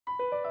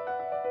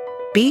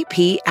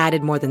BP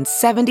added more than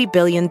 $70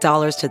 billion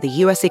to the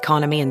U.S.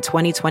 economy in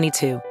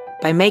 2022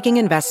 by making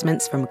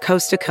investments from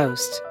coast to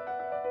coast.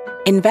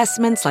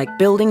 Investments like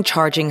building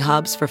charging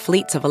hubs for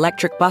fleets of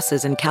electric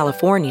buses in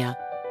California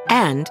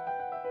and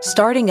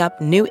starting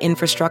up new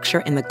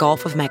infrastructure in the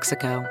Gulf of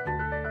Mexico.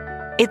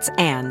 It's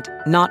and,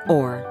 not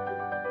or.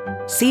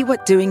 See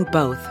what doing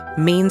both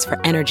means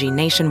for energy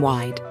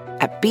nationwide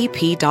at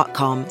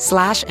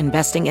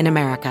bp.com/investing in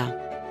America.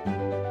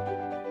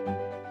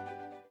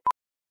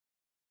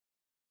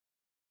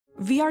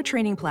 VR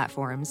training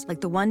platforms,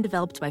 like the one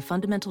developed by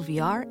Fundamental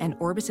VR and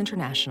Orbis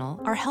International,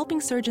 are helping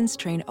surgeons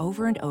train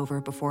over and over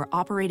before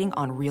operating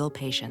on real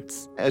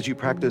patients. As you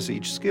practice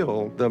each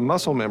skill, the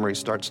muscle memory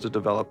starts to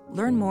develop.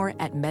 Learn more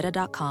at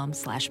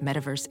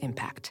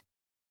meta.com/metaverseimpact.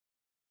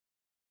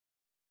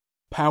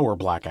 Power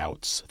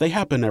blackouts. They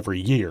happen every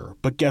year,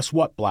 but guess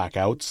what,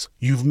 blackouts?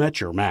 You've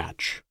met your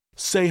match.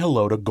 Say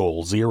hello to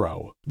Goal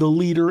Zero, the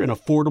leader in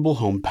affordable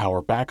home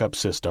power backup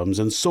systems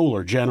and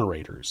solar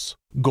generators.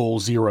 Goal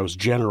Zero's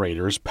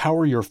generators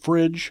power your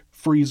fridge,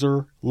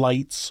 freezer,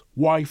 lights,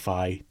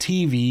 Wi-Fi,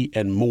 TV,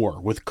 and more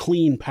with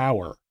clean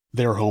power.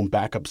 Their home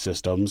backup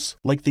systems,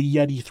 like the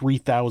Yeti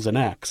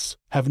 3000X,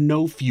 have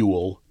no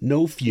fuel,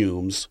 no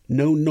fumes,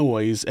 no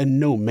noise, and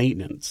no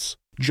maintenance.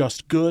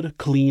 Just good,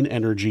 clean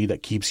energy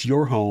that keeps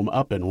your home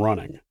up and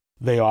running.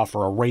 They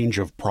offer a range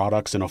of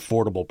products and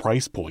affordable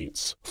price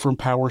points, from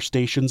power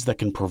stations that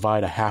can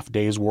provide a half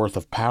day's worth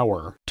of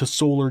power to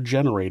solar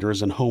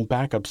generators and home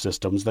backup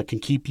systems that can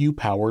keep you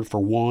powered for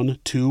 1,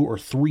 2, or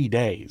 3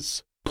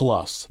 days.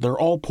 Plus, they're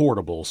all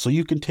portable, so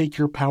you can take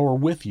your power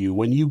with you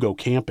when you go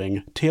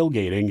camping,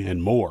 tailgating,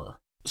 and more.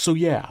 So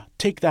yeah,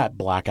 take that,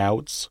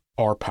 blackouts.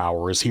 Our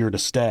power is here to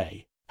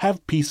stay.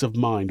 Have peace of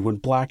mind when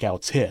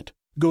blackouts hit.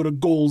 Go to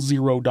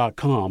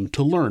goalzero.com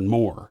to learn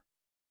more.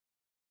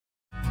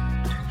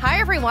 Hi,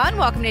 everyone.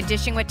 Welcome to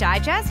Dishing with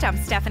Digest. I'm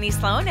Stephanie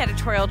Sloan,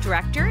 editorial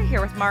director, here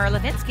with Mara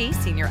Levinsky,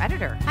 senior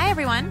editor. Hi,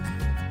 everyone.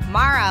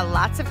 Mara,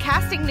 lots of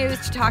casting news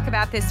to talk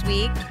about this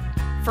week.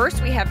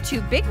 First, we have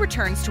 2 big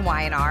returns to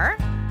Y&R.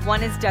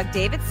 One is Doug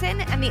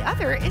Davidson, and the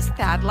other is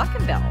Thad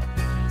Luckenbill.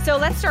 So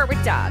let's start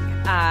with Doug.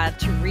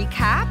 To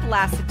recap,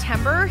 last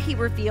September, he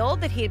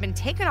revealed that he had been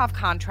taken off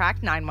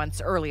contract 9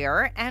 months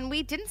earlier, and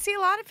we didn't see a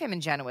lot of him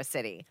in Genoa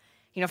City.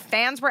 You know,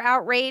 fans were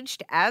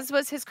outraged, as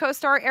was his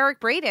co-star Eric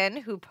Braeden,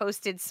 who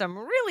posted some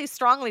really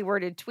strongly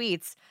worded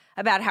tweets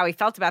about how he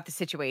felt about the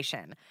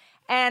situation.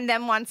 And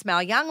then once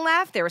Mal Young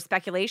left, there was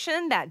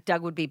speculation that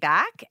Doug would be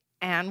back.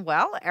 And,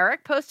 well,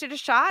 Eric posted a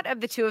shot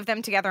of the two of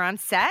them together on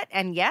set.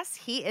 And, yes,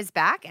 he is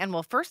back and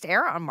will first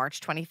air on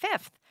March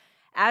 25th.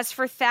 As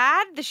for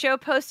Thad, the show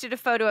posted a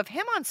photo of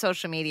him on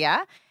social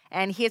media,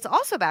 and he is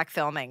also back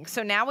filming.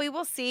 So now we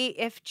will see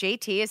if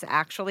JT is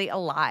actually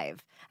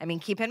alive. I mean,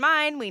 keep in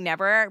mind, we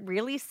never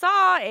really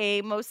saw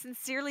a most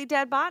sincerely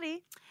dead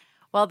body.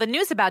 Well, the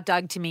news about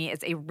Doug, to me,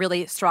 is a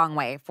really strong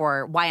way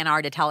for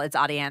Y&R to tell its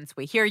audience,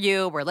 we hear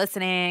you, we're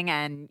listening,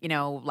 and,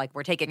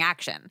 we're taking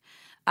action.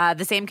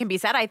 The same can be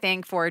said, I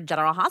think, for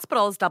General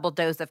Hospital's double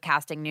dose of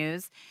casting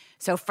news.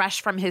 So fresh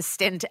from his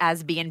stint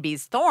as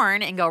B&B's Thorne,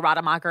 Ingo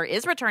Rademacher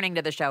is returning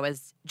to the show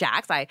as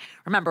Jax. I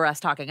remember us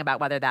talking about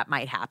whether that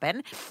might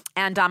happen.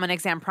 And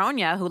Dominic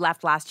Zampronia, who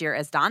left last year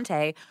as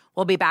Dante,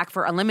 will be back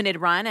for a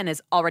limited run and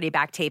is already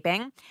back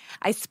taping.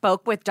 I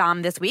spoke with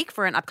Dom this week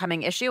for an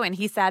upcoming issue, and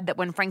he said that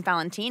when Frank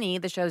Valentini,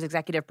 the show's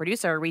executive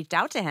producer, reached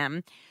out to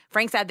him,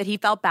 Frank said that he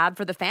felt bad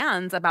for the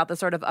fans about the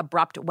sort of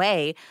abrupt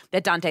way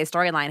that Dante's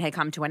storyline had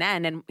come to an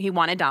end, and he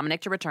wanted Dominic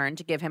to return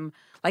to give him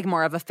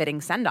more of a fitting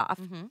send-off.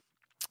 Mm-hmm.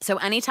 So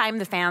anytime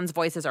the fans'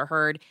 voices are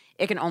heard,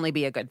 it can only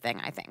be a good thing,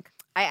 I think.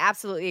 I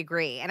absolutely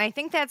agree. And I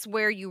think that's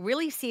where you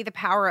really see the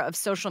power of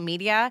social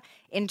media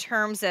in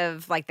terms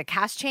of the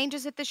cast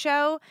changes at the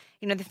show.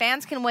 The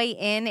fans can weigh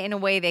in a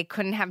way they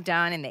couldn't have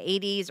done in the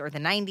 80s or the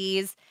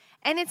 90s.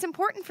 And it's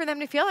important for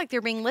them to feel like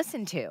they're being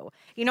listened to.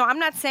 I'm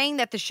not saying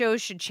that the show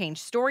should change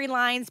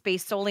storylines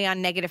based solely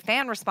on negative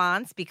fan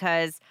response,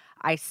 because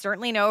I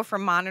certainly know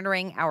from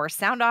monitoring our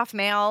sound off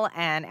mail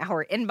and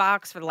our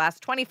inbox for the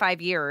last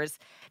 25 years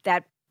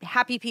that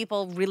happy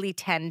people really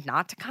tend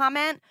not to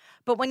comment.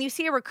 But when you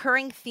see a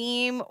recurring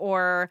theme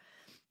or,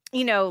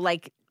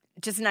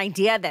 just an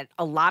idea that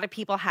a lot of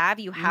people have,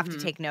 you have to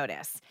take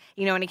notice.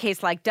 In a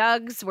case like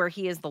Doug's, where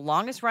he is the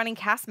longest running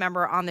cast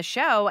member on the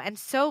show and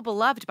so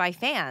beloved by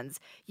fans,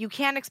 you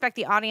can't expect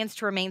the audience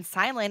to remain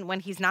silent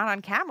when he's not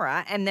on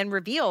camera and then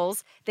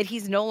reveals that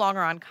he's no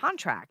longer on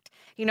contract.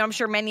 I'm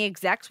sure many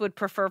execs would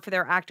prefer for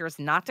their actors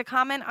not to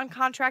comment on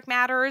contract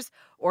matters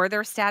or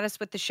their status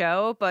with the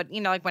show. But,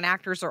 when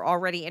actors are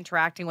already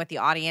interacting with the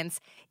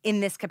audience in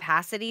this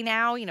capacity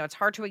now, it's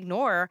hard to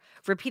ignore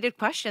repeated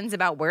questions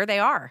about where they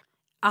are.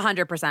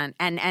 100%.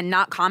 And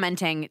not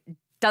commenting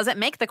doesn't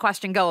make the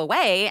question go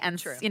away. And,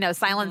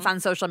 silence on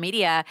social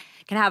media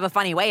can have a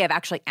funny way of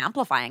actually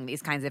amplifying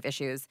these kinds of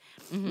issues.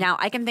 Mm-hmm. Now,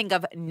 I can think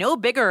of no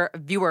bigger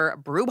viewer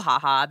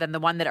brouhaha than the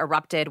one that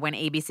erupted when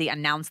ABC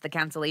announced the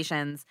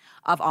cancellations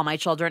of All My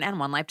Children and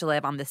One Life to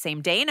Live on the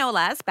same day, no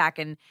less, back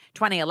in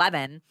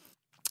 2011.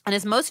 And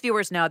as most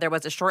viewers know, there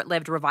was a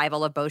short-lived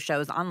revival of both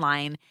shows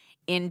online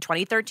in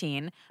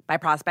 2013 by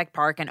Prospect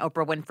Park, and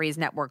Oprah Winfrey's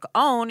network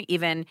OWN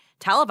even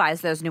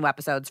televised those new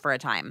episodes for a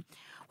time.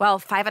 Well,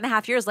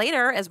 5.5 years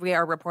later, as we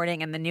are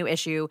reporting in the new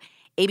issue,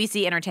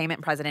 ABC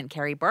Entertainment president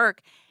Carrie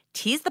Burke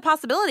teased the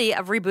possibility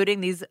of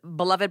rebooting these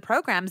beloved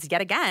programs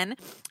yet again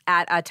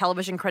at a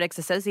Television Critics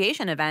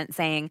Association event,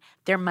 saying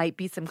there might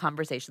be some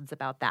conversations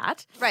about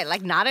that. Right,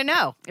 like not a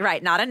no.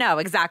 Right, not a no,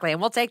 exactly,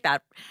 and we'll take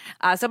that.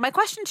 So my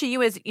question to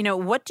you is,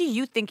 what do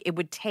you think it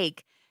would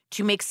take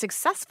to make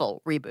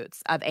successful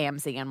reboots of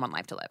AMC and One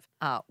Life to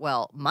Live?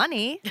 Well,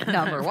 money,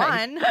 number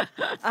one. But,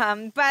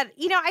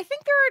 I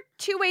think there are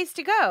two ways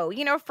to go.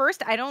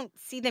 First, I don't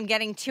see them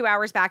getting 2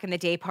 hours back in the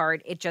day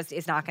part. It just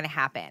is not going to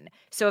happen.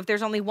 So if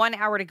there's only 1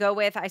 hour to go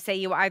with, I say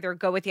you either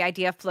go with the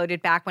idea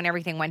floated back when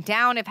everything went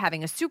down of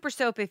having a super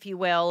soap, if you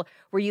will,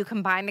 where you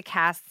combine the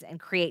casts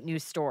and create new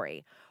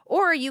story.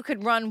 Or you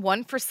could run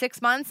one for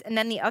 6 months and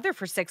then the other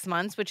for 6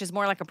 months, which is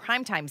more like a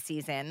primetime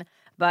season,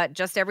 but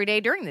just every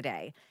day during the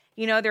day.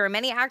 There are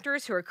many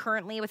actors who are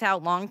currently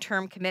without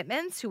long-term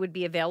commitments who would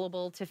be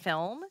available to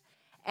film.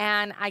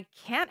 And I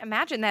can't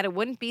imagine that it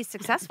wouldn't be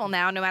successful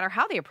now, no matter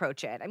how they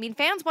approach it. I mean,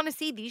 fans want to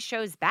see these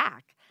shows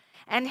back.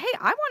 And hey,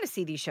 I want to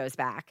see these shows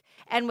back.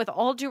 And with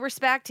all due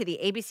respect to the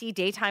ABC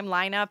daytime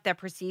lineup that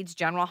precedes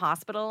General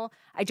Hospital,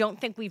 I don't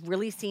think we've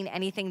really seen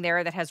anything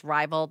there that has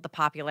rivaled the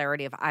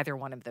popularity of either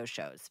one of those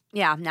shows.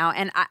 Yeah, now,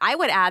 and I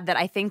would add that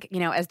I think,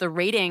 as the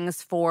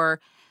ratings for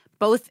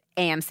both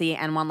AMC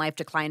and One Life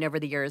declined over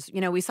the years.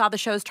 We saw the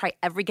shows try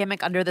every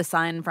gimmick under the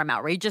sun, from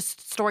outrageous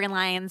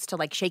storylines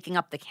to shaking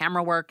up the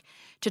camera work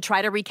to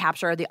try to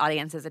recapture the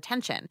audience's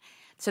attention.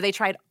 So they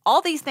tried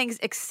all these things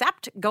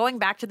except going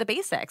back to the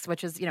basics,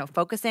 which is,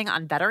 focusing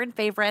on veteran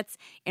favorites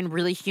in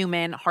really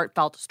human,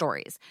 heartfelt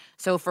stories.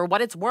 So for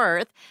what it's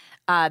worth,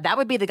 that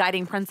would be the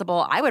guiding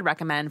principle I would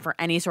recommend for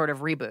any sort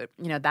of reboot.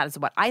 That is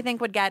what I think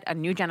would get a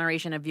new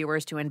generation of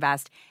viewers to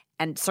invest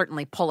and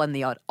certainly pull in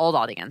the old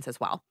audience as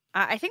well.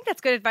 I think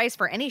that's good advice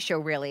for any show,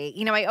 really.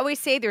 I always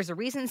say there's a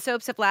reason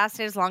soaps have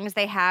lasted as long as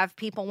they have.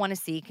 People want to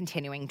see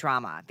continuing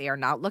drama. They are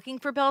not looking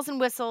for bells and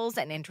whistles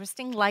and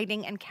interesting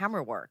lighting and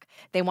camera work.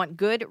 They want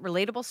good,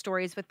 relatable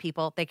stories with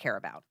people they care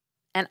about.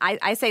 And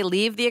I say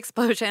leave the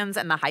explosions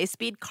and the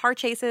high-speed car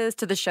chases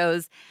to the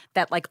shows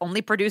that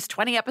only produce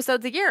 20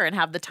 episodes a year and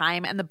have the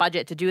time and the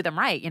budget to do them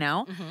right,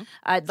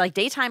 Mm-hmm.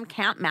 Daytime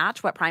can't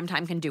match what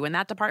primetime can do in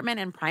that department,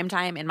 and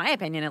primetime, in my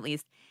opinion at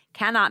least,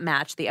 cannot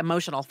match the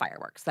emotional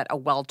fireworks that a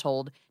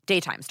well-told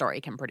daytime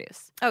story can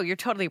produce. Oh, you're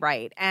totally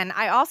right. And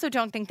I also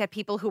don't think that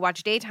people who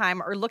watch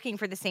daytime are looking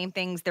for the same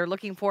things they're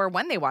looking for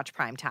when they watch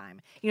primetime.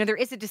 There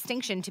is a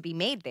distinction to be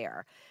made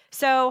there.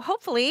 So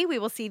hopefully we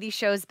will see these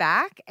shows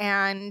back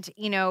and,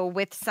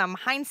 with some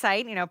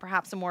hindsight,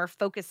 perhaps a more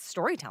focused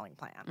storytelling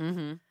plan.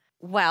 Mm-hmm.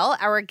 Well,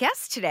 our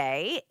guest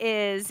today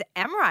is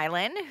Em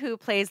Rylan, who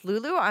plays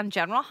Lulu on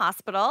General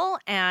Hospital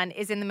and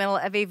is in the middle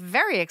of a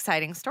very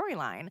exciting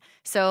storyline.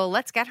 So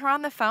let's get her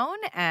on the phone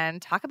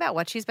and talk about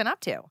what she's been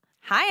up to.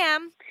 Hi,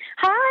 Em.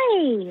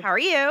 Hi. How are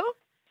you?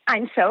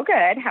 I'm so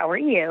good. How are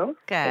you?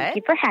 Good. Thank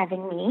you for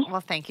having me.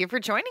 Well, thank you for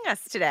joining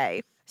us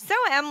today. So,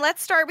 Em,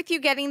 let's start with you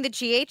getting the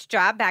GH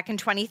job back in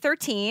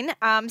 2013.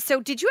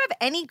 So did you have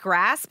any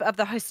grasp of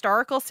the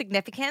historical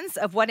significance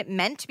of what it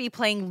meant to be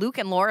playing Luke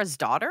and Laura's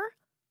daughter?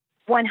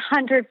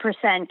 100%.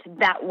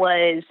 That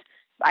was,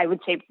 I would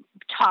say,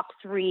 top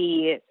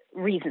 3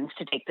 reasons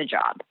to take the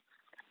job.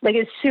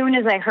 As soon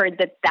as I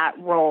heard that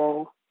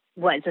role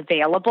was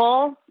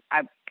available,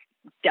 I'm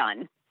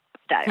done.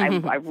 That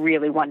I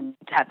really wanted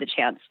to have the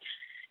chance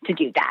to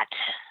do that.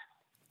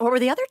 What were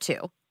the other 2?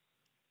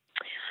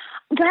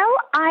 Well,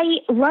 I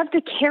love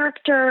the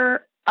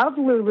character of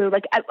Lulu.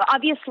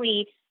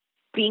 Obviously,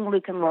 being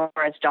Luke and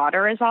Laura's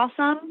daughter is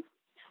awesome.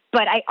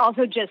 But I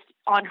also just,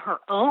 on her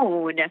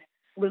own,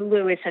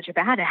 Lulu is such a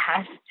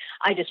badass.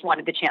 I just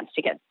wanted the chance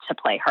to get to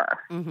play her.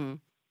 Mm-hmm.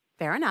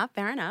 Fair enough.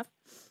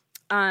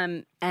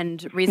 And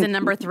reason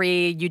number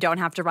 3, you don't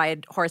have to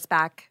ride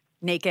horseback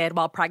naked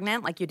while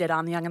pregnant like you did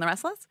on The Young and the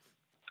Restless?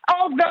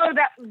 Although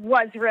that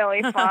was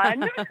really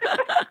fun.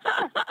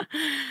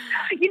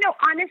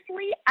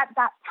 Honestly, at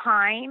that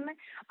time,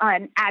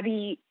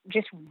 Abby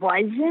just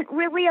wasn't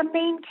really a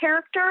main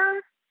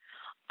character.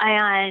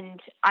 And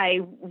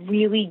I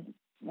really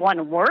want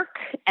to work.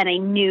 And I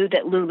knew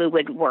that Lulu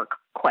would work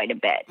quite a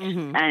bit.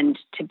 Mm-hmm. And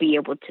to be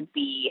able to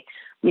be,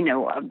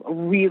 a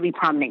really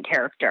prominent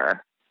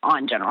character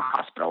on General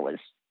Hospital was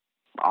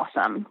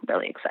awesome,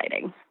 really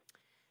exciting.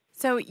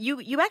 So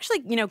you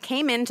actually,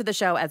 came into the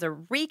show as a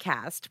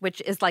recast,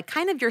 which is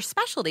kind of your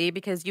specialty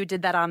because you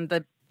did that on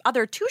the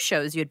other 2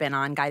 shows you'd been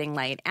on, Guiding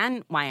Light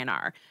and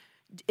YNR.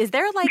 Is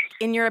there,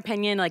 in your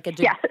opinion,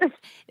 yes.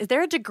 Is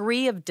there a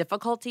degree of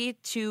difficulty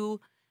to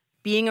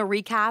being a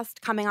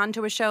recast coming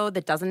onto a show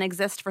that doesn't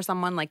exist for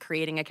someone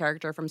creating a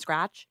character from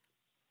scratch?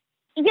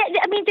 Yeah,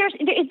 I mean,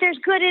 there's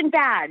good and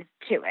bad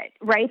to it,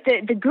 right?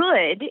 The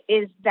good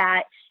is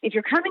that if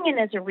you're coming in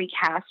as a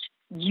recast,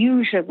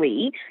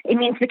 usually it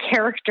means the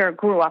character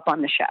grew up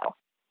on the show.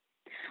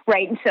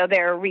 right? And so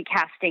they're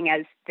recasting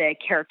as the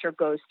character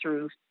goes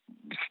through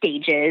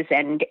stages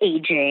and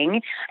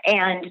aging,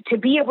 and to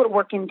be able to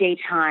work in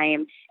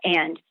daytime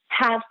and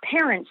have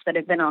parents that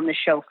have been on the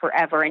show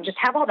forever and just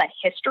have all that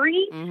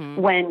history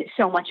when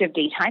so much of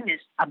daytime is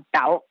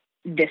about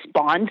this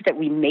bond that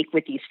we make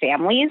with these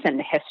families and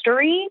the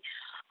history.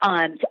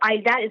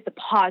 That is the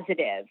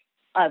positive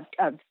of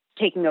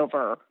taking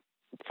over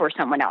for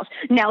someone else.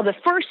 Now, the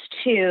first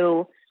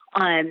two,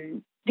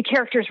 the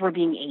characters were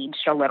being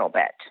aged a little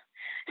bit.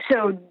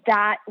 So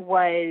that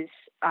was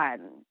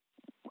an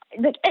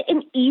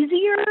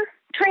easier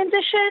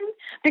transition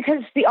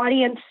because the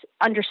audience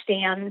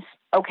understands,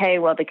 okay,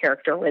 well, the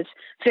character was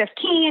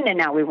 15 and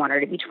now we want her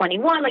to be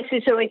 21.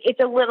 So it's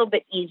a little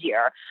bit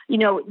easier.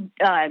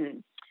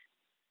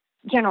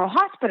 General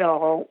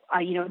Hospital,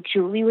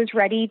 Julie was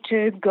ready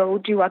to go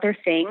do other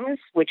things,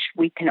 which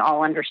we can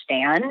all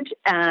understand.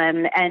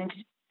 And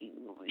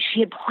she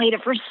had played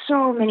it for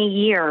so many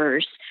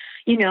years,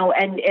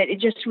 and it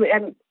just,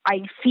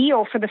 I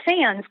feel for the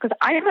fans because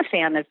I am a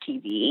fan of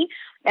TV.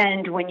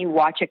 And when you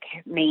watch a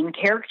main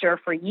character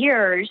for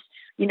years,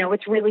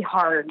 it's really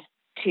hard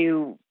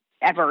to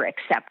ever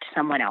accept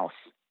someone else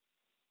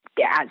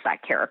as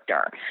that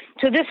character.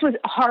 So this was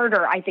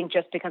harder, I think,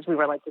 just because we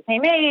were like the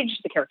same age.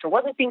 The character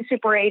wasn't being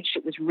super aged.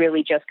 It was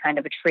really just kind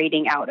of a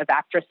trading out of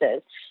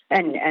actresses,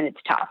 and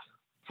it's tough.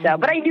 So,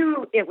 but I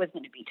knew it was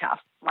going to be tough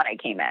when I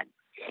came in.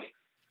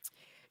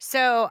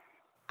 So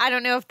I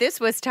don't know if this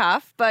was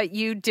tough, but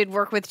you did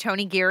work with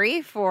Tony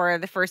Geary for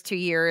the first 2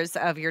 years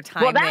of your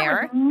time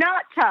there. Well, that was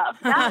not tough.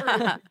 That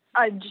was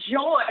a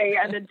joy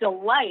and a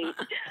delight.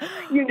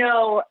 You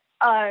never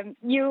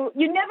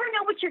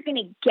know what you're going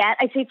to get.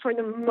 I say for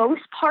the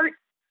most part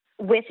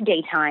with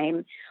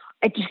daytime,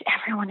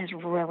 everyone is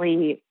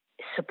really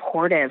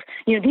supportive.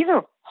 These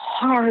are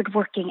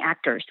hardworking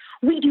actors.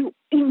 We do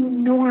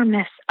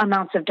enormous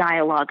amounts of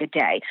dialogue a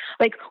day.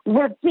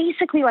 We're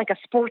basically like a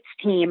sports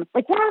team.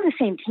 We're on the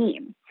same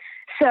team.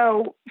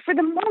 So for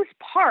the most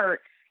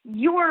part,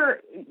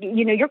 your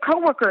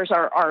coworkers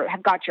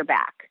have got your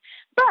back.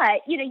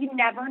 But, you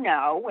never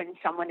know when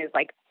someone is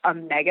like a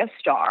mega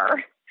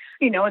star,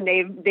 and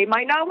they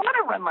might not want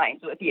to run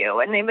lines with you.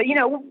 And you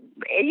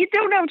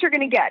don't know what you're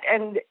going to get.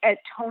 And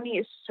Tony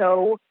is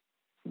so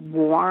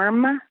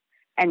warm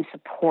and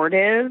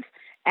supportive.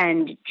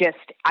 And just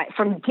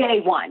from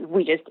day one,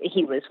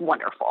 he was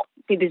wonderful.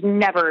 He was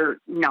never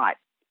not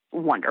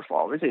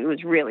wonderful. It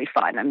was really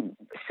fun. I'm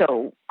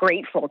so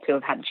grateful to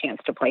have had a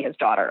chance to play his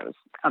daughter. It was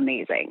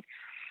amazing.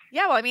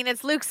 Yeah, well,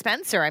 it's Luke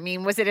Spencer.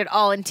 Was it at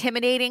all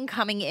intimidating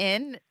coming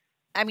in?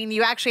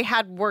 You actually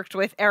had worked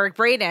with Eric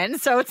Braeden,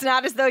 so it's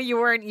not as though you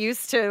weren't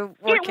used to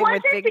working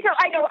with big... Because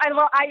I got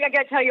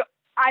to tell you,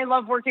 I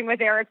love working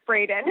with Eric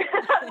Braeden.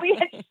 We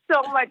had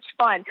so much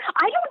fun.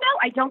 I don't know.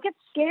 I don't get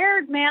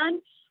scared,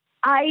 man.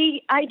 I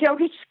don't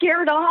get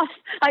scared off.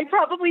 I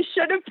probably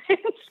should have been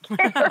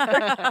scared.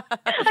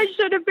 I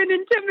should have been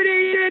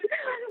intimidated,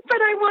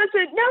 but I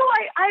wasn't. No,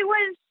 I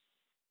was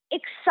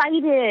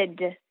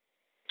excited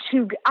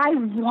I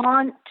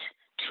want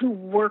to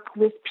work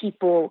with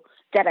people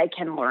that I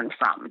can learn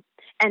from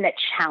and that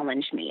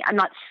challenge me. I'm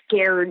not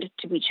scared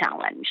to be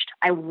challenged.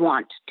 I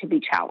want to be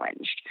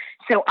challenged.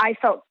 So I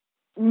felt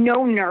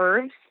no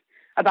nerves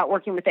about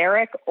working with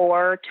Eric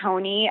or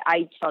Tony.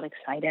 I felt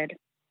excited.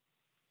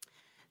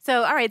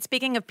 So, all right,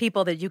 speaking of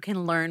people that you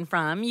can learn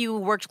from, you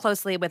worked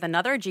closely with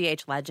another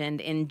GH legend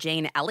in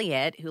Jane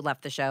Elliott, who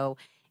left the show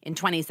in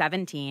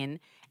 2017. And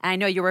I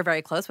know you were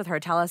very close with her.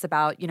 Tell us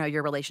about,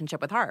 your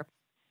relationship with her.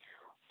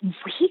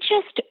 We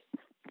just,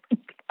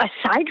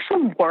 aside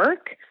from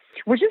work,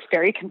 we're just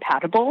very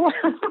compatible.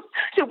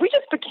 So we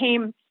just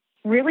became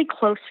really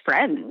close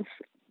friends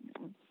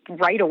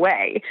right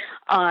away.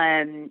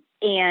 And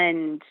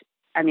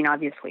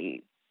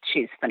obviously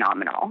she's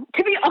phenomenal.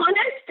 To be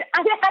honest,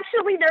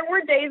 there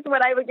were days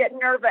when I would get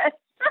nervous.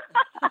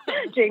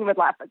 Jane would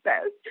laugh at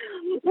this,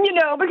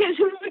 because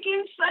we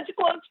became such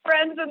close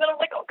friends. And then I'm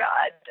like, oh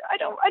God, I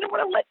don't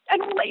want to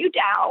let you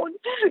down,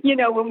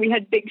 when we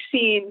had big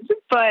scenes,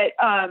 but,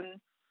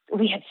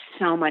 we had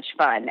so much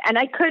fun. And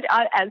I could,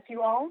 as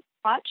you all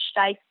watched,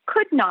 I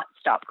could not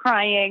stop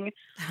crying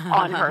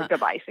on her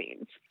goodbye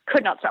scenes.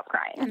 Could not stop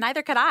crying. And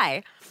neither could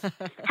I.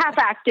 Half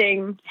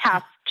acting,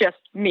 half just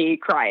me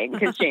crying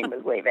because Jane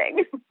was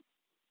leaving.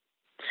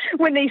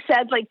 When they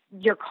said,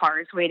 your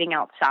car's waiting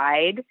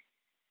outside,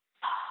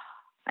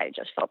 I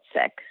just felt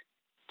sick.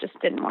 Just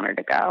didn't want her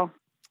to go.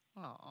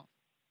 Oh,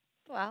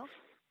 well,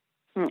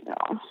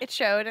 no. It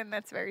showed, and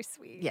that's very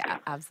sweet. Yeah,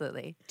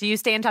 absolutely. Do you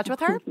stay in touch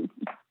with her?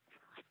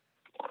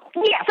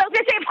 Yes, I was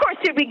going to say, of course,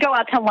 did we go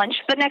out to lunch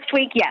the next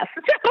week? Yes.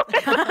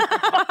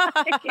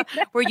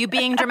 Were you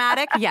being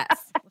dramatic?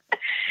 Yes.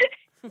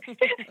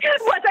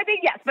 Yes,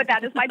 but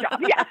that is my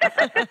job. Yeah.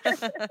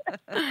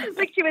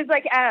 She was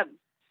like,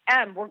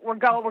 we're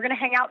going to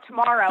hang out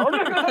tomorrow.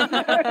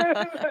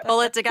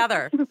 Pull it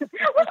together. Was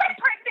I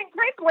pregnant? Can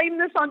I blame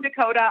this on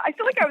Dakota? I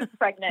feel like I was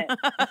pregnant.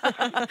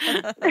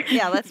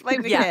 Yeah, let's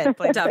blame the kid.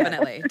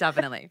 Definitely.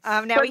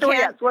 Now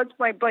let's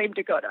blame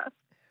Dakota.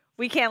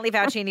 We can't leave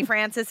out Jeannie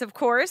Francis, of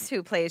course,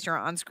 who plays your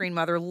on-screen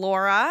mother,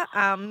 Laura.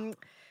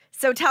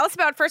 So tell us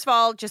about, first of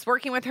all, just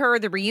working with her,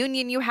 the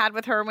reunion you had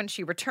with her when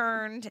she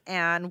returned,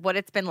 and what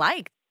it's been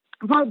like.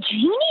 Well,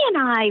 Jeannie and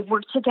I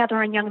worked together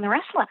on Young and the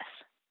Restless.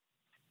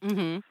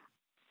 Mm-hmm.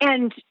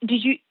 And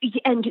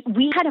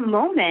we had a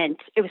moment,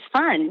 it was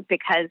fun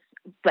because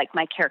like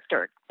my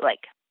character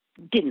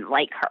didn't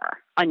like her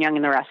on Young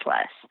and the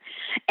Restless.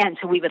 And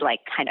so we would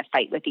like kind of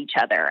fight with each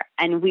other.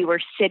 And we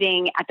were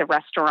sitting at the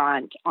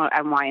restaurant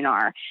on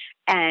Y&R,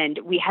 and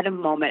we had a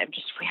moment of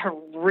we had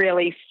a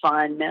really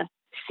fun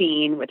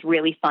scene with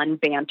really fun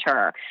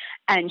banter.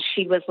 And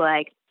she was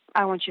like,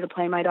 I want you to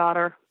play my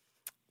daughter.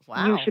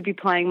 Wow. You should be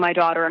playing my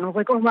daughter. And I was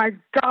like, oh my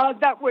God,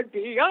 that would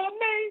be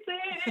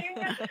amazing.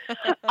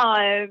 And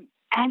then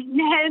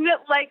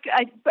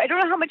I don't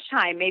know how much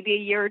time, maybe a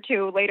year or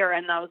two later.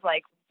 And I was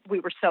like, we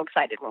were so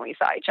excited when we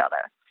saw each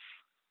other.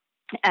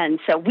 And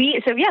so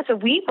we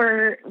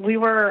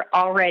were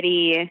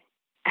already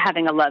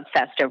having a love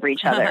fest over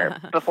each other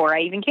before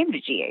I even came to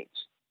GH.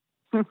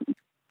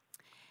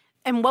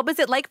 And what was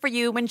it like for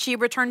you when she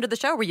returned to the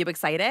show? Were you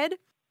excited?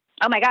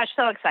 Oh my gosh,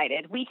 so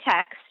excited. We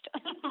text.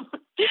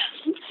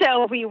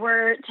 So we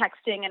were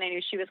texting, and I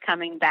knew she was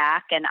coming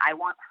back, and I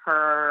want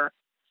her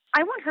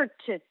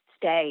to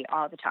stay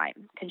all the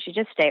time. Can she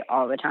just stay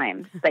all the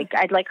time? Like,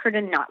 I'd like her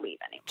to not leave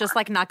anymore. Just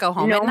like not go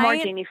home no at night? No more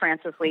Jeannie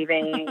Francis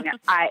leaving.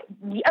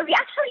 Actually,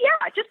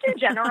 yeah, just in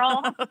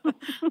general.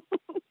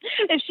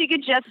 If she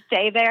could just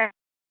stay there,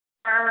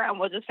 and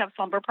we'll just have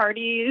slumber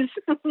parties.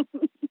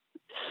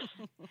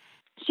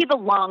 She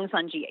belongs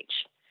on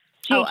GH.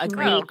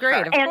 Agreed.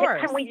 Great, of course.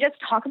 And can we just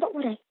talk about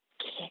what a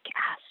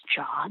kick-ass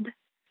job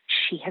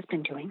she has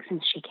been doing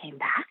since she came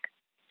back?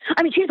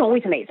 I mean, she's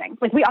always amazing.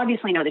 Like, we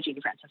obviously know that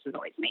Jeannie Francis is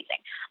always amazing.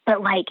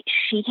 But, like,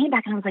 she came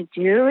back and I was like,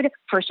 dude,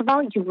 first of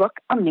all, you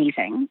look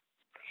amazing.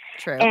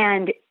 True.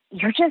 And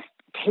you're just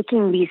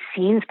taking these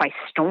scenes by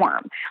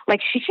storm.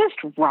 Like, she's just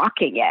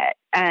rocking it.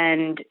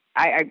 And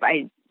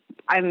I'm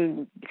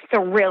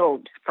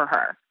thrilled for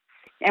her.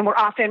 And we're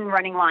often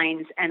running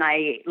lines, and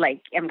I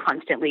am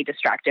constantly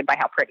distracted by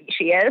how pretty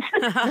she is.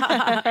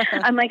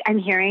 I'm like, I'm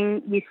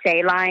hearing you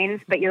say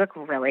lines, but you look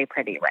really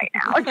pretty right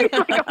now. She's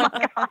like, oh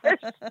my gosh,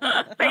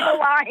 say the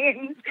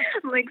lines.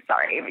 I'm like,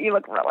 sorry, but you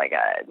look really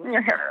good.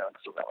 Your hair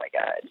looks really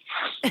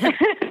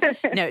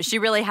good. No, she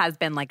really has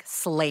been like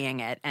slaying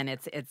it, and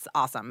it's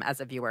awesome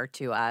as a viewer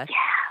to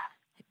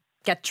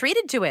get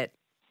treated to it.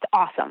 It's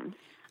awesome.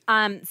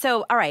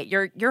 So, all right,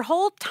 your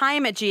whole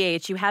time at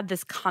GH, you had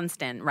this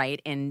constant,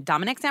 right, in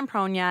Dominic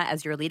Zamprogna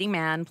as your leading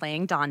man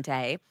playing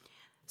Dante.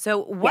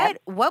 So what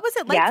was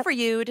it like for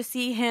you to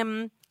see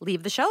him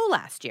leave the show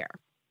last year?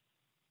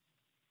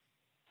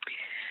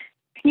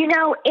 You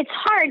know, it's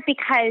hard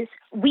because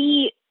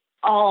we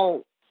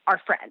all are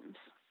friends,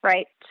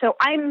 right? So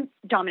I'm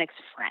Dominic's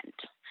friend.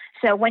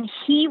 So when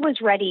he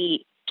was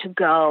ready to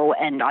go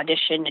and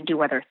audition and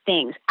do other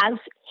things, as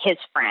his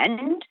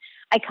friend,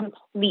 I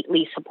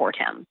completely support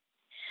him.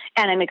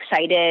 And I'm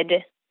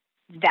excited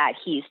that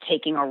he's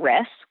taking a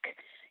risk.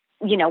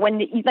 You know, when,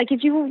 like,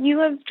 if you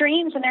have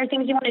dreams and there are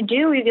things you want to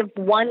do, you have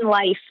one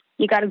life,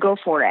 you got to go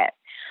for it.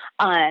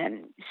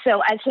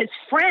 So as his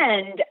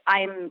friend,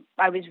 I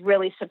was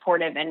really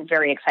supportive and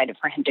very excited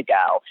for him to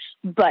go,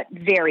 but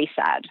very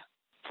sad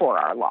for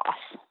our loss,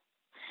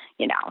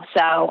 you know.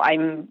 So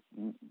I'm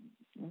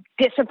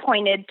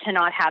disappointed to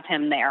not have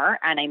him there,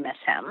 and I miss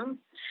him.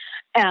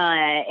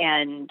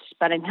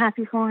 But I'm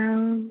happy for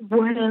him.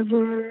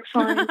 Whatever,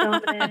 fine,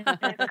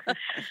 Dominic.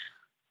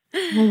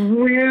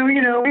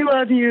 We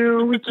love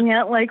you. We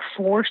can't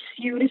force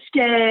you to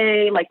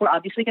stay. We're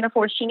obviously going to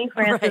force Jeannie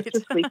Francis to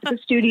sleep at the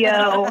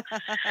studio.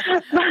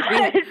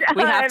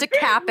 we have to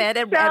cap it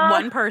at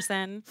one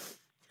person.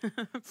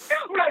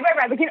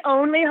 Right. We can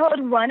only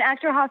hold one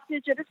actor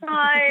hostage at a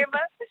time.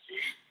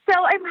 So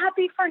I'm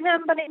happy for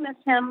him, but I miss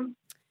him.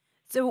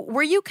 So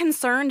were you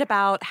concerned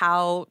about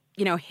how,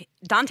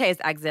 Dante's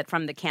exit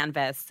from the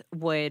canvas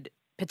would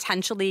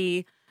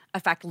potentially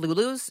affect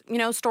Lulu's,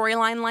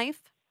 storyline life?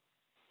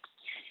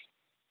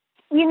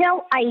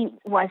 I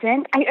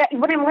wasn't.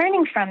 What I'm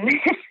learning from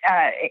this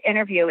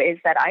interview is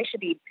that I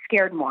should be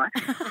scared more.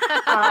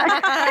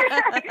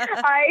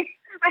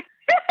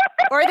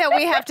 Or that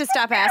we have to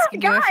stop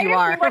asking you if you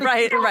are. Right.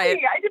 I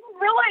didn't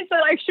realize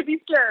that I should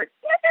be scared.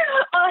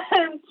 I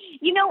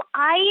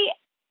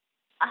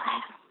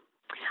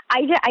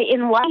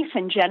in life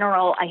in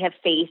general, I have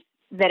faith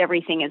that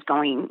everything is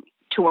going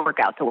to work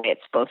out the way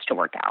it's supposed to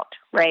work out,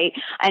 right?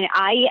 And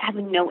I have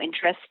no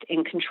interest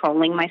in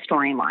controlling my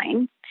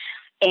storyline.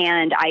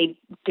 And I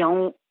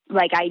don't,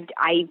 I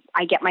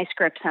get my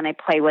scripts and I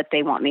play what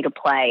they want me to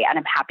play, and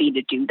I'm happy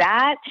to do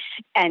that.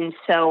 And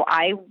so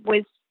I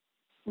was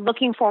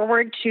looking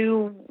forward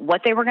to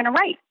what they were going to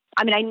write.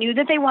 I mean, I knew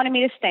that they wanted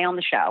me to stay on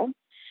the show.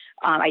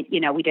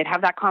 We did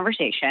have that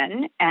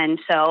conversation. And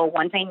so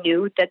once I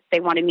knew that they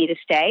wanted me to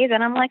stay,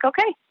 then I'm like,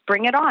 okay,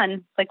 bring it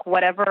on.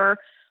 Whatever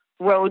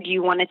road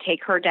you want to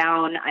take her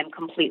down, I'm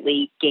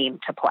completely game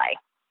to play.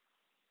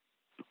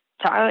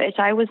 So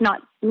I was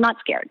not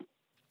scared.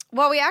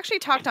 Well, we actually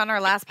talked on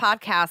our last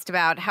podcast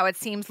about how it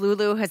seems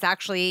Lulu has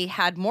actually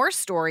had more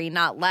story,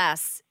 not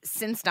less,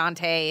 since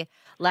Dante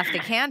left the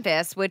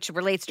canvas, which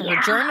relates to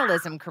her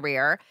journalism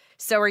career.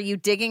 So are you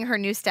digging her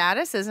new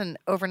status as an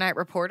overnight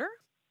reporter?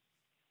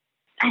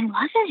 I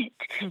love it.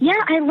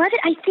 Yeah, I love it.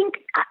 I think,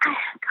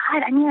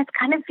 God, I mean, I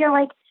kind of feel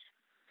like,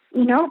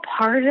 you know,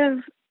 part of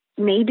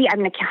maybe, I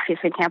mean, I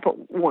obviously can't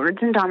put words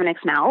in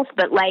Dominic's mouth,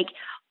 but like,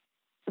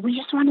 we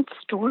just wanted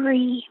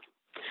story,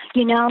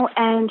 you know,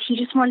 and he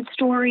just wanted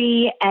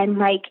story. And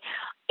like,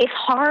 it's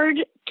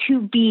hard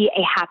to be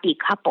a happy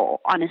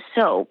couple on a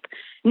soap.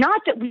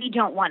 Not that we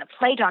don't want to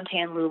play Dante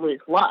and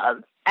Lulu's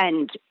love.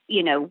 And,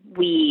 you know,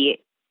 we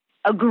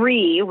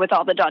agree with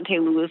all the Dante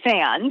Lulu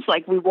fans,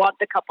 like we want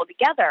the couple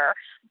together,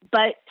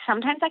 but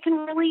sometimes that can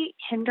really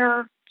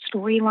hinder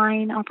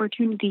storyline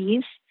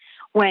opportunities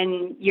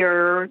when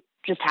you're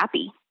just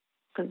happy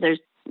because there's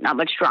not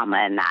much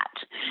drama in that.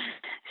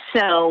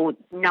 So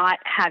not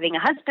having a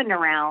husband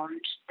around,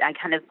 I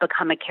kind of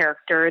become a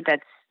character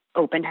that's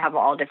open to have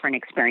all different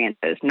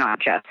experiences,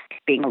 not just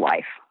being a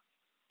wife.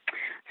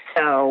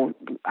 So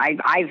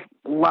I've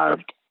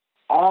loved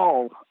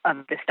all of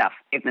the stuff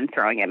they've been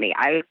throwing at me.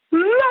 I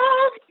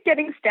loved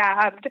getting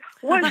stabbed.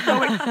 Was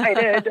so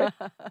excited.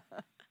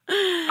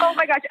 Oh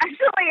my gosh.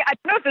 Actually, I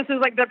don't know if this is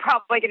like, they're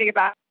probably getting a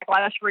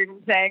backlash for even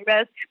saying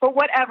this, but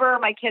whatever,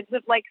 my kids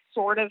have like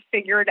sort of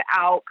figured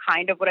out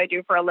kind of what I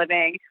do for a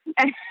living.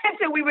 And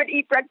so we would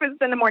eat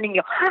breakfast in the morning.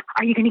 You go,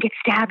 are you going to get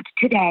stabbed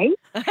today?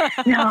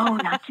 No,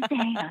 not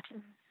today. Not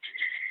today.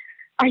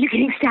 Are you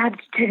getting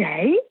stabbed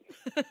today?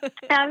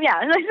 Yeah.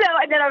 So,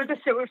 and then I was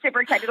just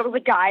super excited. I was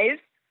like, guys,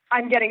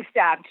 I'm getting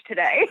stabbed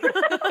today.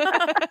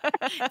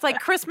 It's like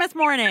Christmas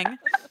morning.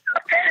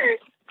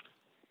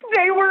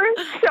 They were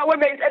so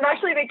amazing. And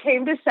actually they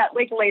came to set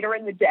like later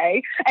in the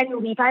day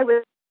and Levi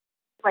was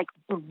like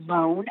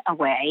blown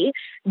away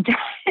that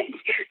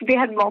they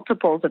had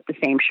multiples of the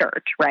same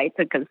shirt, right?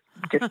 Because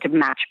just to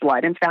match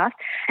blood and stuff.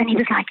 And he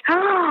was like,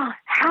 oh,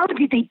 how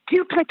did they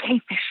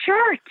duplicate the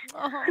shirt?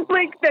 Uh-huh.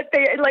 Like that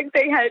they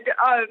had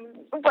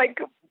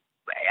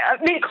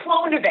made a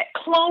clone of it,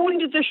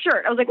 cloned the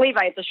shirt. I was like,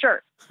 Levi, it's a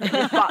shirt. I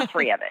just bought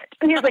 3 of it.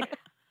 And he was like,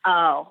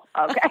 oh,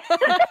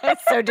 okay.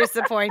 So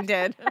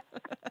disappointed.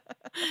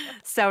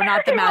 So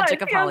not the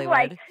magic of Hollywood.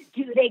 Like,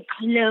 do they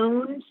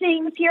clone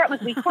things here?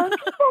 Like, we clone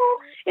people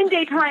in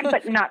daytime,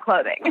 but not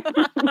clothing.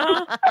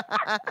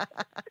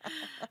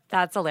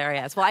 That's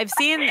hilarious. Well, I've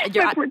seen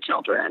for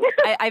children.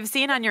 I've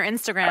seen on your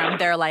Instagram,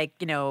 they're like,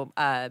 you know,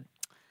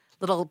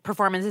 little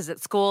performances at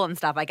school and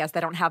stuff. I guess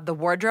they don't have the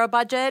wardrobe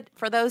budget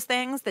for those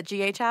things that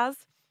GH has.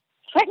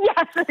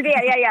 Yes,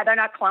 yeah. They're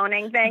not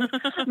cloning things.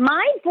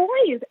 My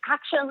boys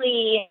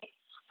actually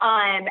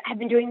have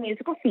been doing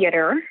musical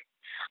theater.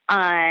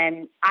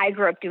 I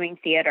grew up doing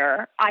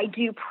theater. I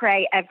do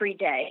pray every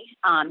day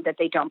that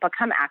they don't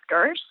become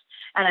actors,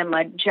 and I'm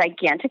a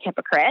gigantic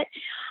hypocrite.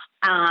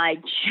 I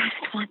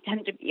just want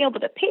them to be able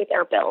to pay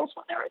their bills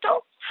when they're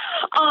adults.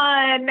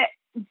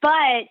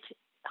 But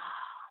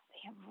they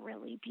have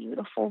really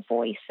beautiful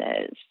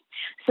voices.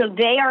 So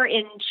they are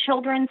in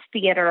children's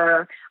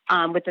theater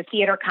with the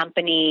theater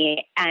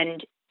company,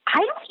 and I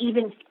don't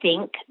even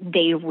think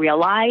they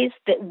realize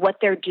that what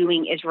they're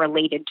doing is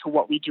related to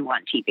what we do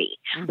on TV.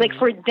 Mm-hmm. Like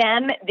for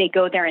them, they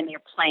go there and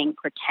they're playing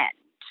pretend,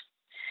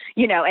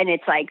 you know, and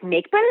it's like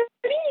make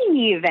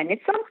believe and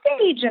it's on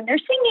stage and they're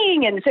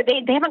singing. And so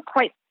they haven't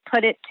quite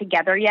put it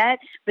together yet,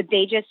 but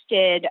they just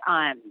did,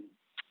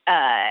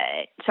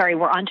 sorry,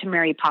 we're on to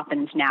Mary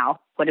Poppins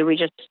now. What did we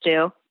just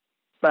do?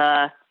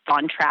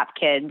 Von Trapp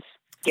Kids,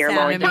 Dear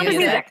Lord, Sound of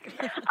Music.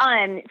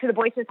 So the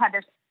voices had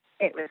this,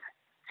 it was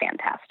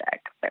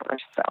fantastic. They were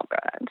so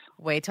good.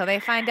 Wait till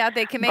they find out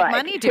they can make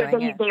money doing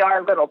it. They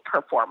are little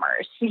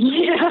performers.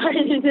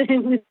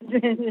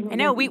 I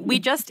know. We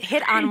just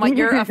hit on what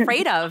you're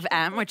afraid of,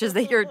 Em, which is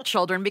that your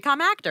children become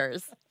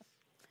actors.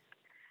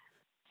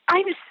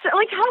 I'm so,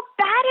 like, how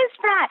bad is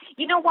that?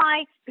 You know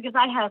why? Because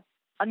I have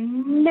a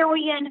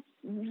million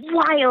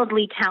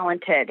wildly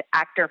talented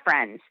actor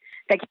friends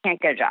that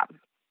can't get a job.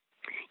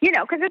 You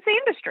know, because it's the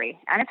industry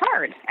and it's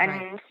hard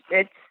and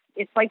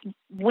it's like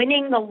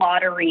winning the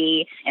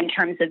lottery in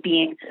terms of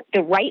being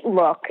the right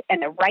look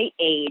and the right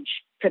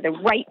age for the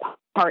right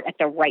part at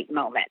the right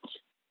moment.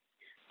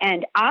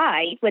 And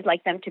I would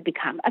like them to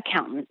become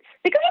accountants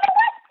because you know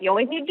what? You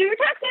always need to do your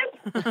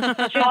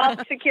taxes.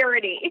 Job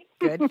security.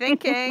 Good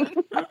thinking.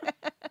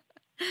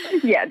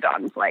 Yeah,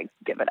 Don's like,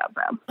 give it up,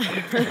 bro.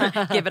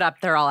 Give it up.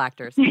 They're all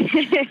actors.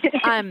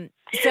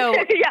 So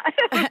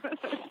yeah.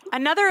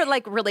 Another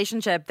like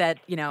relationship that,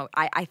 you know,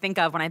 I think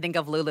of when I think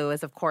of Lulu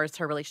is, of course,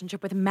 her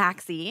relationship with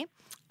Maxie,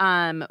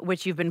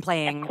 which you've been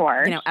playing,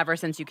 you know, ever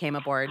since you came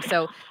aboard.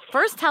 So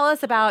first, tell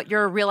us about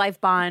your real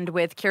life bond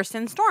with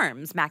Kirsten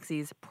Storms,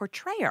 Maxie's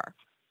portrayer.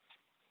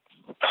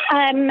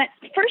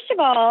 First of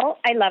all,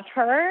 I love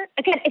her.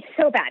 Again, it's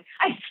so bad.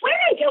 I swear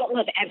I don't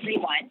love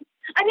everyone.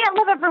 I mean, I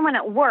love everyone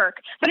at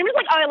work, but I'm just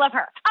like, oh, I love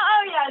her.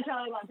 Oh, yeah, I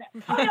totally love her.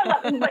 Oh, I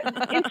love her.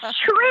 But it's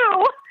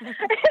true. It's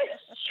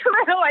true.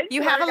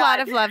 You have a lot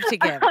of love to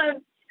give.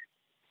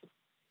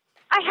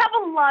 I have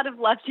a lot of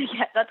love to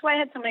get. That's why I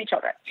had so many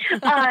children.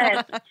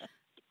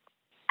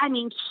 I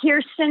mean,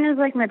 Kirsten is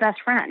like my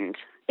best friend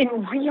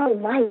in real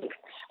life.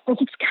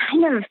 Like, it's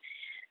kind of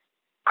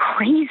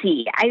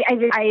crazy.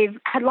 I've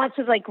had lots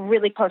of like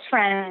really close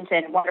friends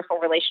and wonderful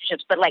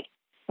relationships, but like,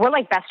 we're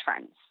like best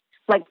friends.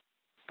 Like,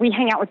 we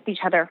hang out with each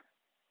other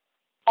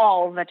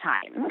all the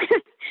time.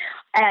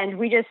 And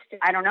we just,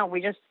 I don't know,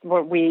 we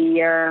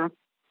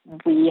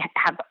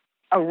have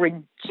a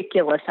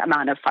ridiculous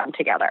amount of fun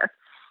together.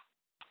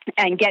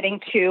 And getting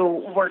to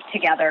work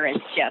together is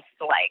just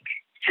like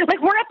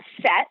we're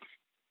upset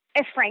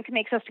if Frank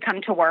makes us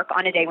come to work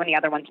on a day when the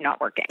other one's not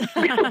working.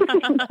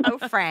 Oh,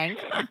 Frank.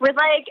 We're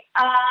like,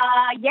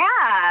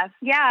 yeah,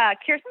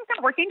 Kirsten's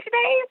not working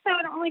today, so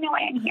I don't really know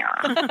why I'm here.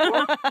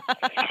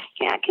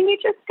 Yeah, can you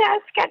just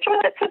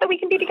schedule it so that we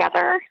can be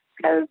together?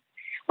 Because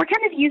we're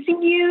kind of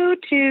using you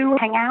to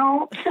hang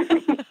out.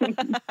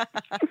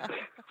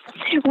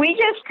 We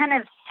just kind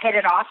of hit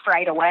it off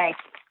right away.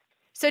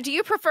 So do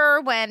you prefer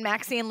when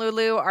Maxie and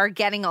Lulu are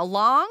getting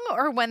along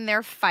or when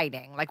they're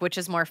fighting? Like, which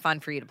is more fun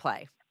for you to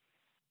play?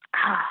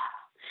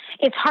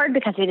 It's hard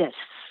because it is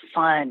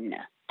fun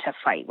to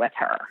fight with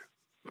her.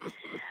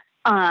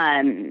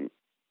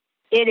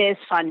 It is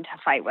fun to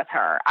fight with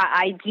her.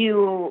 I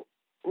do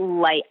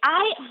like,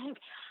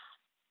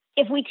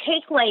 if we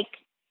take like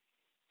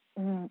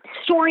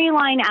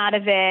storyline out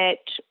of it,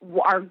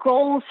 our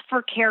goals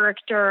for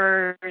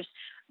characters,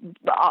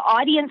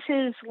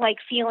 audiences like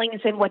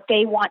feelings and what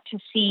they want to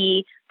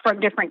see from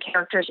different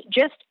characters,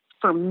 just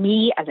for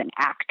me as an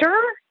actor,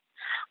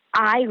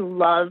 I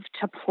love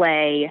to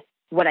play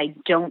what I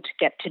don't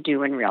get to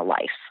do in real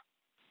life.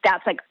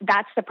 That's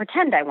the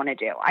pretend I want to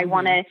do. I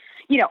want to,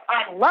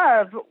 I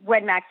love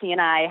when Maxie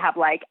and I have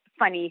like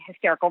funny,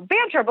 hysterical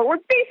banter, but we're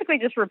basically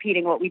just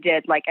repeating what we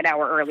did like an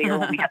hour earlier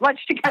when we had lunch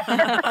together. And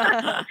that's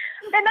fun.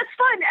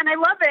 And I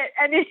love it.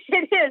 And it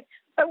is.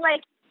 But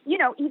like,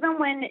 even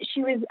when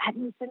she was at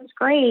Nathan's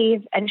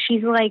grave and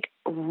she's like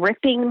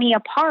ripping me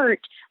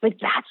apart, like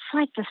that's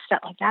like the stuff,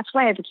 like that's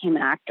why I became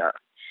an actor.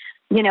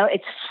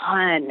 It's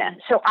fun.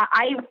 So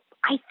I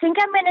think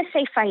I'm going to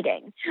say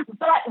fighting,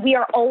 but we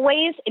are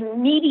always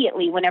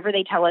immediately, whenever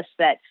they tell us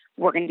that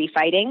we're going to be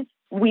fighting,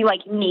 we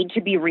like need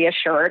to be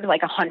reassured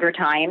like 100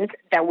 times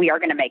that we are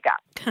going to make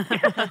up.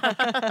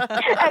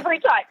 Every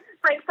time.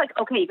 Frank's like,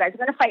 okay, you guys are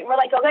going to fight. We're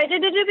like, okay,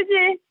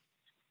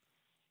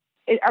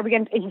 are we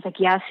going to, he's like,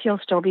 yes, you'll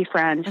still be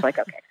friends. Like,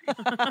 okay,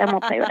 then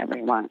we'll play whatever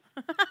you want.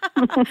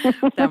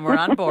 Then we're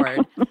on board.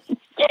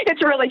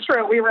 It's really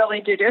true. We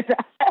really do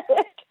that.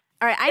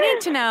 All right, I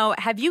need to know,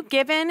 have you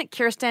given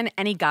Kirsten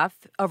any guff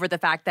over the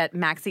fact that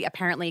Maxie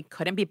apparently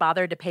couldn't be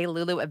bothered to pay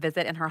Lulu a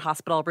visit in her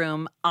hospital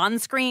room on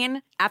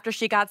screen after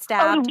she got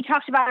stabbed? Oh, we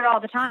talked about it all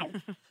the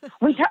time.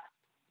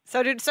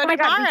 So did Mara and I. We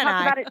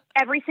talked about it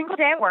every single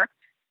day at work.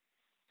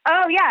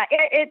 Oh, yeah,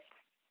 it's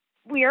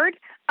weird.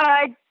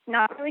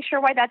 Not really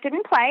sure why that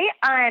didn't play,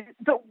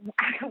 but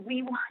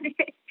we wanted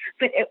it.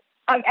 But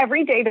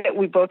every day that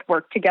we both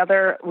worked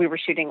together, we were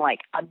shooting like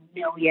 1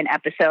 million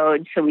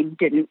episodes, so we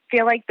didn't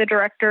feel like the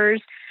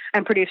directors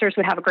and producers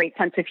would have a great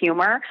sense of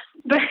humor.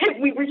 But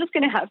we were just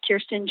going to have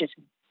Kirsten just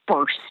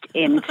burst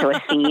into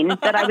a scene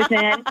that I was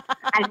in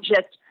and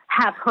just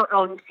have her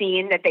own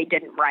scene that they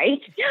didn't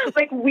write.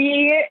 Like,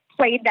 we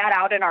played that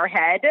out in our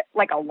head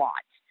like a lot.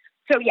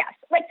 So yes,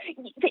 like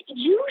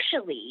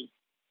usually,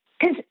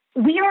 because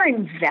we are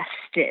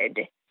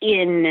invested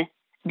in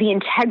the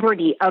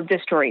integrity of the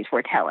stories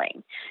we're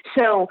telling.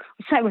 So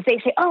if they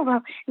say, oh,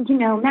 well,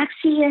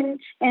 Maxie and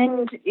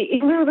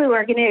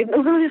Lulu's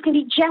going to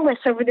be jealous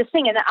over this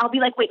thing. And I'll be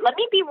like, wait, let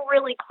me be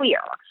really clear.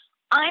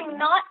 I'm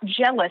not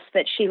jealous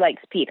that she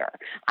likes Peter.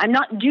 I'm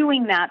not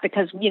doing that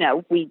because,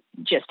 we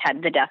just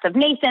had the death of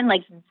Nathan.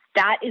 Like,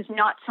 that is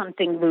not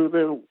something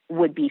Lulu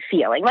would be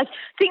feeling. Like,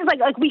 things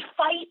like we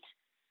fight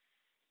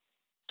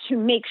to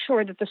make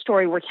sure that the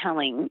story we're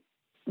telling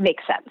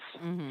makes sense.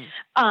 Mm-hmm.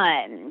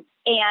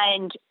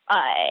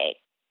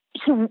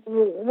 So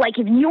like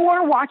if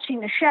you're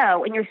watching the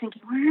show and you're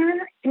thinking,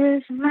 where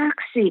is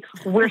Maxie?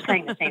 We're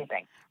saying the same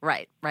thing.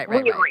 Right.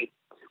 We agree.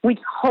 We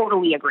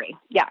totally agree.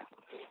 Yeah.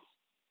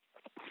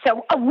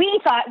 So we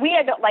thought we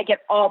had like it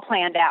all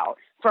planned out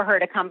for her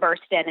to come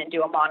burst in and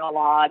do a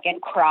monologue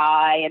and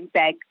cry and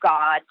beg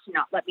God to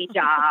not let me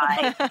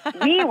die.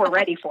 We were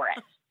ready for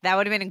it. That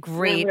would have been a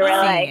great we were scene.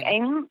 Like,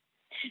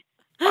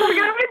 oh my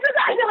God, I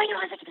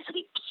was like, this would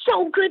be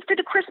so good for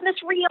the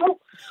Christmas reel.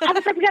 I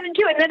was like, we got to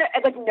do it. And then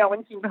like no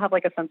one seemed to have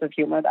like a sense of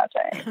humor that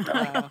day. So,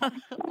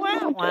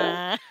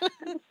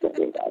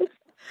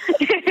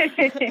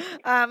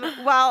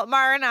 well,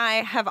 Mara and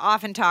I have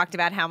often talked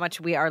about how much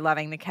we are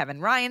loving the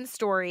Kevin Ryan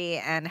story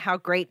and how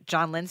great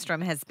John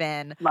Lindstrom has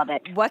been. Love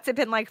it. What's it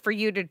been like for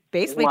you to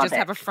basically just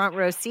have a front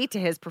row seat to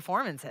his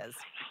performances?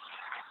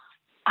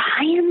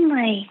 I am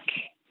like...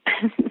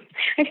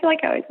 I feel like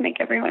I always make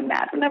everyone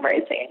mad whenever I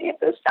say any of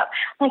this stuff.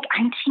 Like,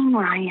 I'm Team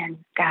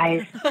Ryan,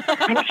 guys.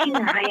 I'm Team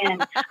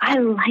Ryan. I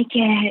like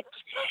it.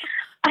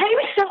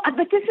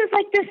 But this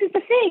is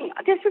the thing.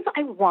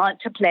 I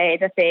want to play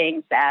the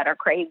things that are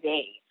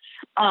crazy.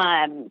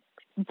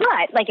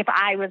 But like if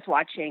I was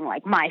watching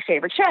like my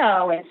favorite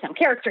show and some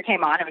character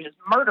came on and was just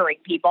murdering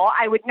people,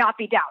 I would not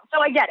be down.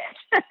 So I get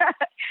it.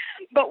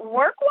 But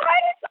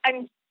work-wise,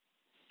 I'm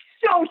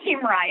so Team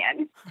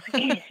Ryan.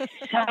 It is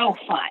so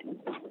fun.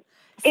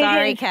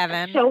 Sorry,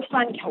 Kevin. So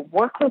fun to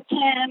work with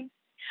him.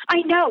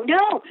 I know.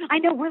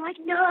 We're like,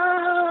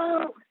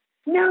 no,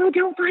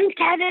 don't find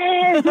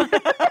Kevin.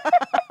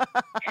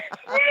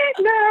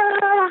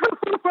 No.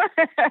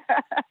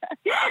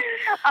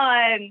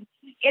 And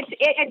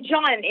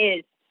John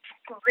is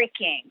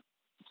freaking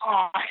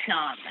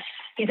awesome.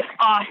 He's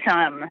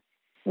awesome.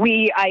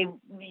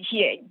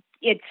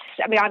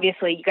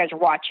 Obviously you guys are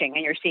watching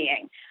and you're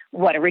seeing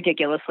what a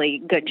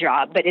ridiculously good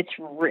job, but it's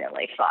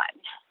really fun.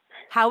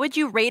 How would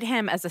you rate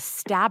him as a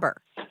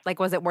stabber? Like,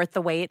 was it worth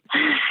the wait?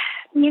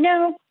 You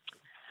know,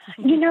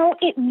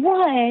 it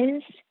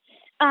was.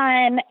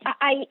 I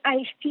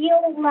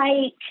feel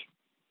like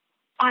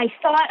I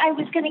thought I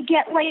was going to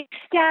get like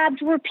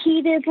stabbed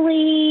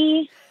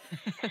repeatedly.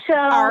 So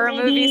Horror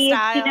maybe, movie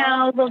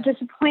style. a little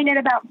disappointed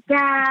about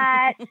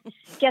that.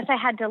 Guess I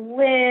had to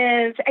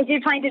live. I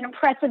did find it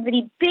impressive that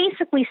he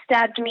basically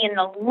stabbed me in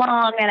the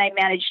lung and I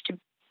managed to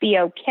be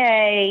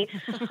okay.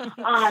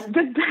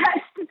 The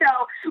best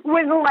though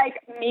was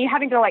like me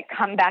having to like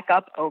come back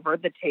up over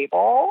the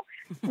table.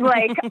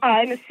 Like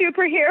I'm a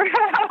superhero.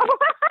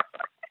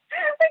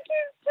 Like he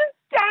just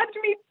stabbed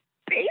me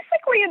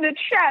basically in the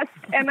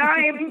chest and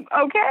I'm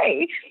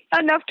okay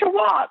enough to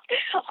walk.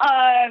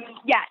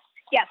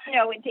 Yes,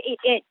 no,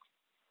 it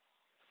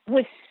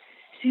was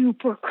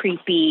super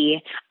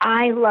creepy.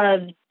 I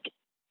loved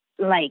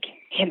like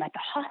him at the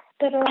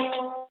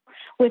hospital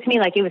with me.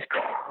 Like it was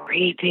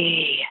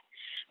creepy.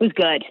 It was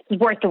good. It was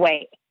worth the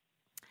wait.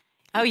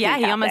 Oh yeah,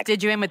 he almost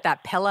did you in with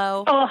that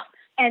pillow. Oh,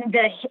 and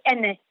the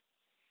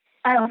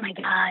oh my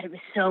God, it was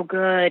so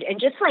good. And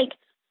just like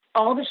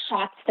all the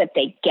shots that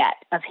they get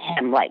of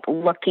him like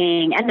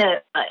looking, and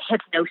the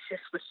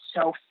hypnosis was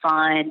so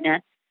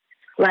fun.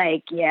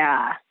 Like,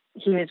 yeah,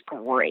 he was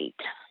great.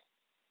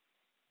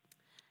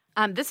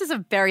 This is a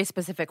very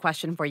specific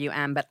question for you,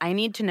 Em, but I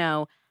need to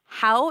know,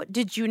 how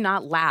did you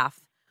not laugh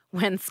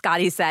when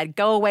Scotty said,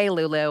 "Go away,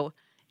 Lulu,"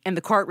 in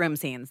the courtroom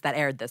scenes that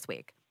aired this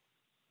week?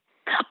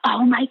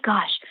 Oh my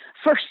gosh.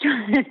 First,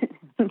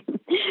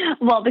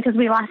 well, because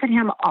we laugh at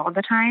him all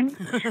the time,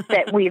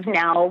 that we've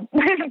now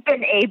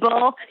been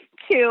able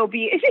to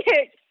be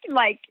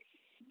like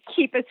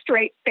keep a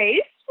straight face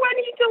when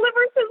he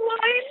delivers his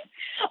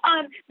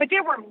lines. But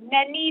there were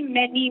many,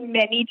 many,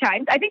 many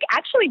times, I think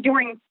actually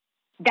during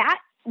that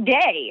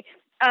day,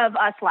 of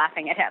us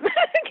laughing at him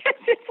because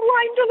his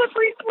line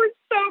deliveries were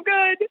so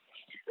good.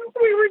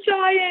 We were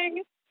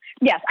dying.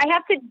 Yes, I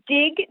have to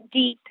dig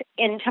deep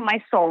into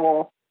my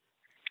soul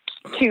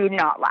to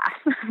not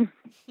laugh.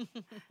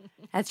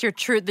 That's your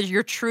true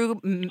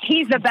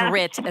He's the best.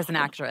 grit as an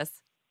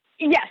actress.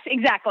 Yes,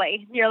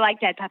 exactly. You're like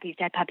dead puppies,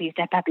 dead puppies,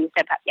 dead puppies,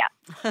 dead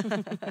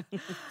puppies.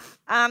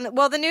 Yeah.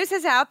 Well, the news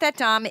is out that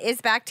Dom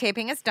is back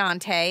taping as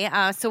Dante.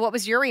 So what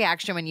was your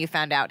reaction when you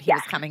found out he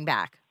was coming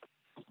back?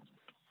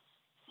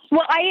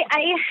 Well,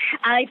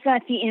 I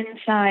got the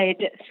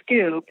inside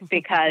scoop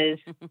because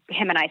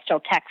him and I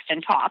still text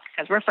and talk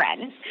because we're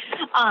friends.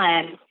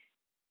 I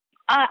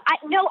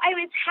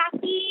was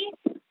happy.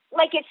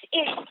 Like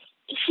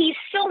he's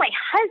still my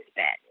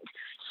husband.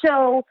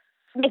 So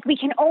like we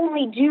can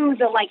only do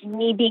the like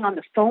me being on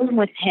the phone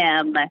with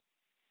him,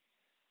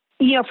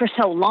 for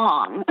so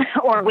long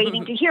or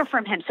waiting to hear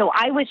from him. So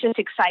I was just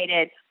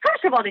excited,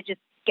 first of all, to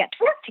just get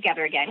to work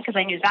together again because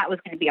I knew that was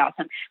going to be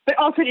awesome, but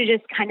also to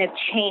just kind of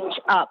change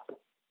up,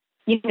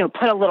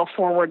 put a little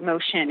forward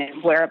motion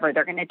in wherever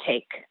they're going to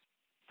take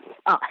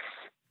us.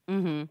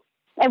 Mm-hmm.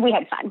 And we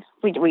had fun.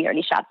 We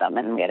already shot them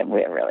and we had a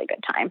really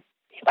good time.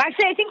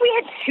 Actually, I think we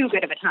had too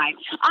good of a time.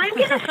 I'm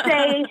going to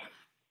say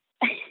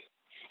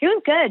it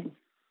was good.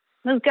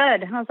 It was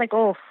good. I was like,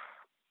 oh,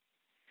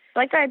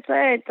 like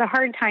it's a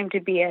hard time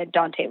to be a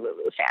Dante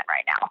Lulu fan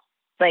right now.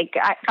 Like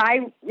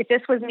if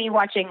this was me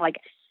watching, like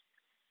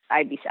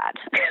I'd be sad.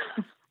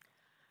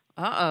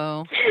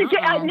 Uh-oh.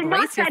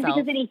 Not sad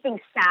because anything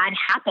sad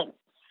happens.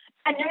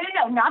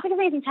 No, not because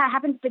anything sad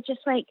happens, but just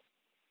like,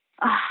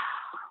 I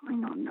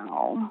don't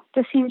know.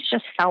 The scenes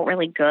just felt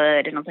really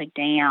good. And I was like,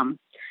 damn,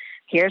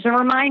 here's a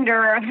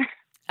reminder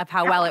of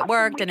how well it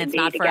worked and it's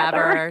not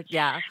forever.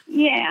 Yeah.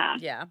 Yeah.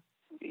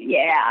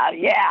 Yeah.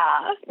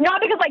 Yeah.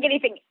 Not because like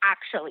anything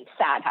actually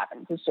sad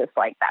happens. It's just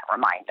like that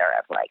reminder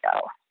of like,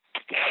 oh,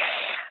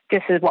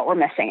 this is what we're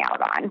missing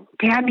out on.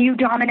 Damn you,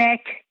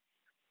 Dominic.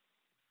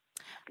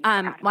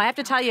 Well, I have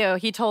to tell you,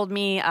 he told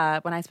me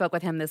when I spoke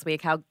with him this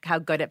week how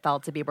good it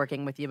felt to be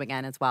working with you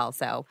again as well.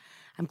 So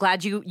I'm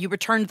glad you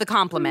returned the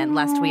compliment,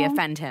 lest we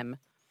offend him.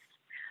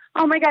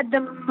 Oh my God,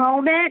 the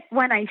moment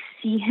when I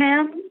see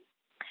him,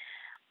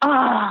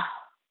 it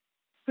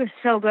was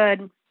so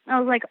good. I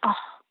was like, oh,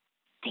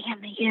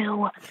 damn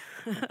you.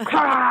 It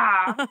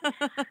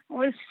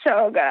was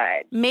so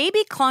good.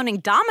 Maybe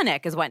cloning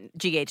Dominic is what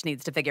GH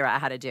needs to figure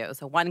out how to do.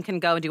 So one can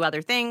go and do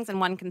other things and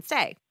one can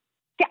stay.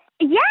 Yeah,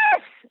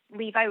 yes.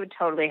 Levi would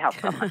totally help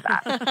them with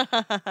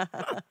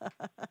that.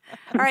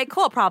 All right,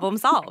 cool. Problem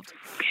solved.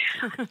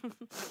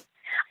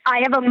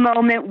 I have a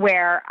moment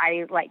where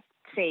I like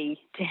say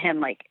to him,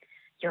 like,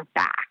 "You're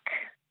back."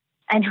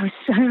 And it was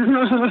so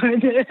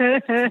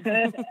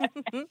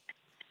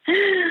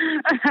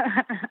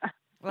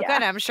Well,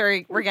 good. I'm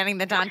sure we're getting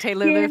the Dante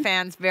Lulu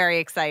fans very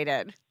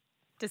excited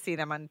to see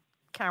them on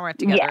camera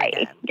together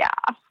again. Yeah.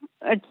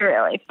 It's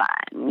really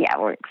fun. Yeah,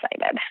 we're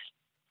excited.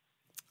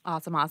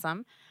 Awesome.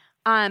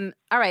 All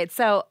right.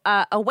 So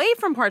away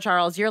from Port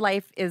Charles, your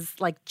life is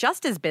like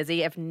just as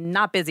busy, if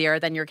not busier,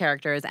 than your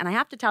characters. And I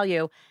have to tell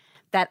you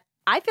that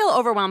I feel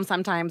overwhelmed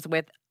sometimes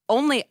with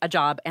only a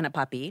job and a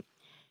puppy.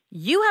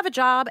 You have a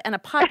job and a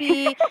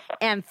puppy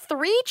and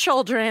 3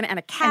 children and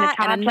a cat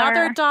and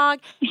another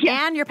dog,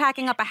 and you're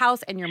packing up a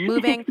house and you're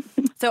moving.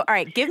 So, all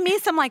right, give me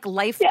some like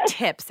life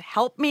tips.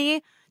 Help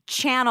me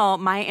channel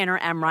my inner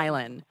M.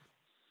 Rylan.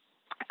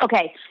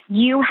 Okay,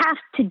 you have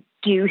to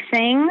do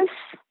things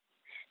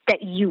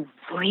that you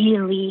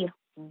really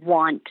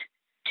want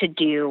to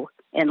do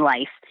in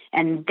life,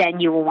 and then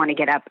you will want to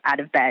get up out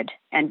of bed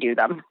and do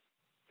them.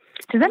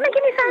 Does that make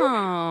any sense?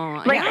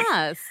 Oh, like,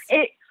 yes.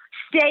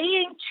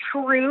 Staying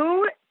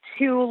true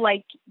to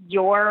like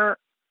your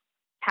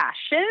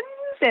passions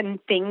and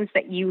things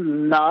that you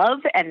love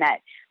and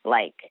that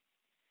like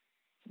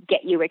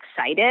get you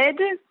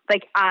excited.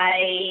 Like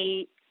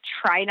I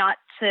try not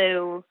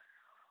to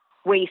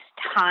waste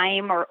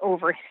time or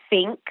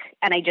overthink,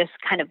 and I just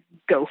kind of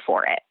go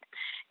for it.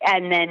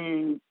 And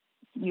then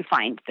you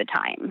find the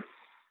time.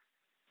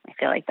 I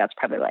feel like that's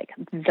probably like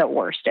the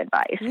worst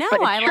advice. No,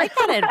 I like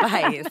that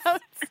advice.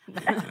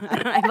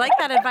 I like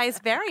that advice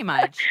very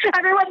much.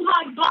 Everyone's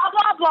like, blah,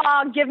 blah,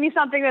 blah. Give me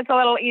something that's a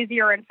little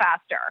easier and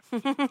faster.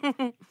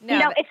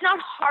 It's not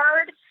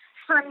hard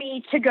for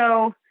me to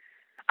go,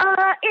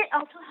 it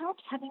also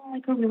helps having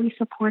like a really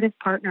supportive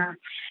partner.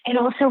 It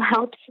also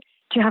helps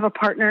to have a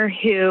partner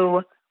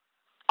who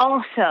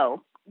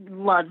also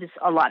loves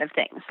a lot of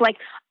things. Like,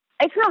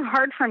 it's not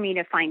hard for me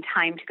to find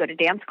time to go to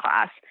dance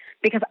class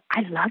because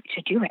I love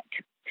to do it.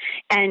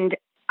 And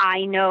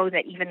I know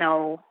that even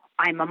though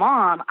I'm a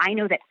mom, I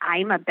know that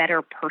I'm a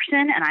better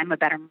person and I'm a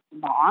better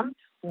mom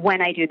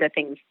when I do the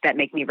things that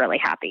make me really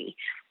happy.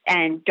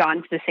 And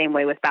Dawn's the same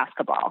way with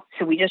basketball.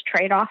 So we just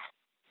trade off.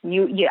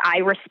 I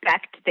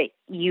respect that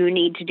you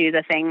need to do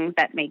the things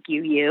that make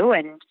you you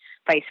and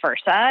vice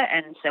versa.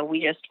 And so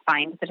we just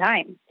find the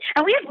time.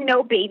 And we have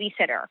no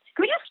babysitter. Can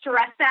we just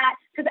stress that?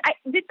 Because I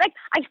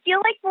feel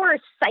like we're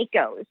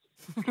psychos.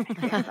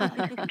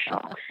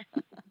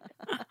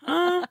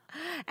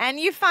 And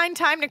you find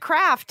time to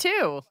craft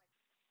too.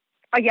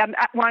 Oh, yeah.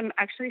 I'm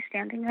actually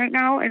standing right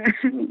now, and I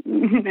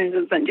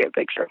just send you a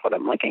picture of what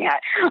I'm looking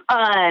at.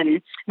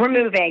 We're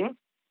moving,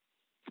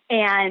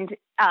 and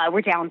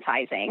we're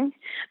downsizing.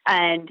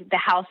 And the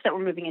house that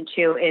we're moving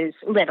into is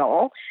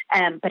little,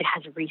 but it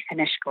has a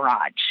refinished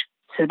garage.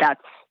 So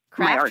that's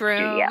Craft my art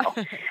room.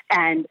 studio.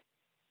 And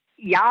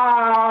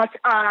yes,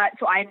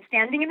 so I'm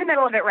standing in the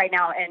middle of it right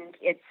now, and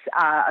it's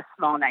a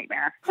small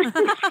nightmare to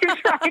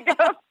try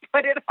to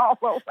put it all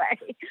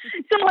away.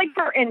 So, like,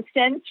 for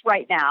instance,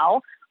 right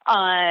now,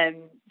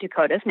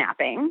 Dakota's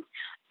napping,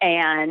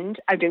 and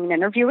I'm doing an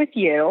interview with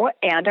you,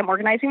 and I'm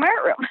organizing my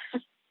art room.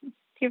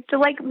 You have to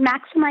like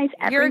maximize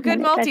every You're a good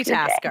minute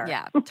multitasker.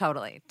 Yeah,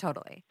 totally.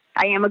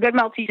 I am a good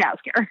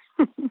multitasker.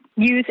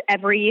 Use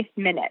every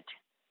minute.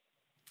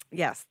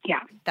 Yes. Yeah.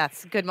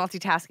 That's good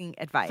multitasking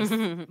advice.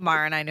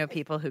 Mara and I know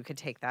people who could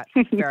take that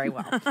very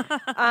well.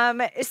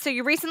 So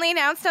you recently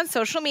announced on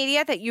social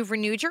media that you've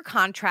renewed your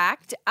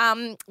contract.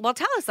 Well,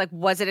 tell us, like,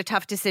 was it a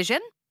tough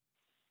decision?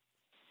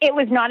 It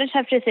was not a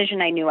tough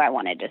decision. I knew I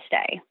wanted to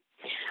stay.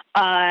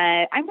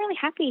 I'm really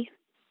happy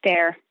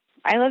there.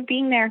 I love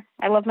being there.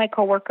 I love my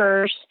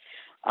coworkers.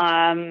 So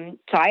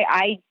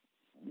I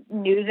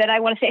knew that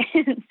I want to say,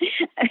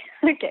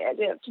 okay, I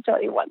do have to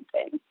tell you one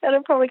thing, and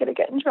I'm probably going to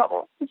get in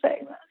trouble for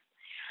saying that.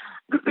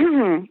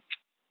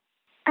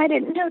 I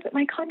didn't know that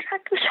my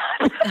contract was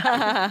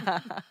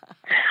up.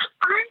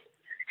 I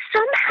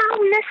somehow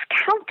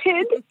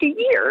miscounted the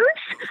years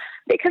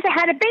because I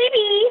had a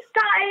baby,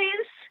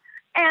 guys,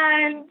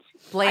 and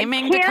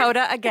blaming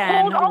Dakota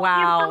again.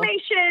 Wow. The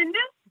information.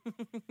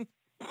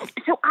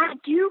 So I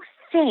do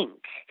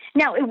think,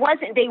 now it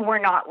wasn't, they were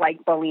not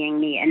like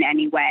bullying me in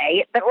any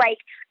way, but like,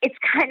 it's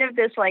kind of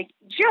this like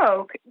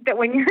joke that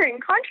when you're in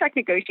contract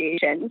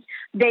negotiations,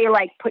 they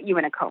like put you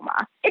in a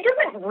coma. It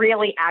doesn't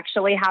really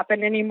actually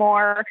happen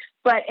anymore,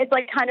 but it's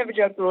like kind of a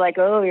joke. They're like,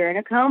 oh, you're in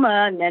a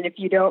coma. And then if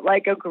you don't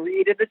like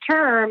agree to the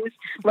terms,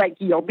 like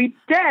you'll be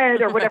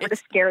dead or whatever to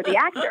scare the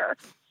actor.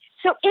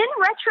 So in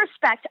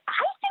retrospect,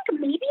 I think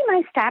maybe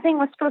my stabbing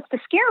was supposed to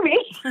scare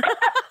me, but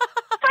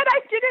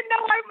I didn't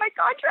know why my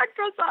contract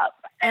was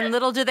up. And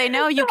little do they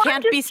know you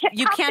can't be scared.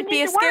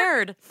 Apparently,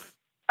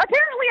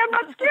 I'm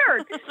not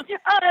scared. And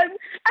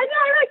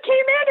I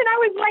came in and I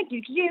was like,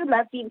 "You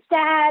love being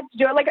stabbed."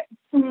 Like,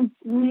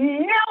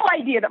 no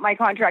idea that my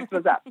contract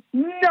was up.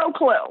 No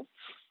clue.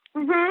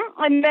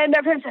 And then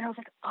everyone said, I was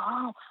like,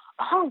 "Oh,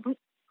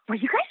 were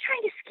you guys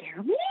trying to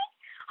scare me?"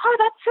 oh,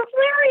 that's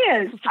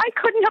hilarious. I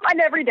couldn't have,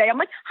 and every day I'm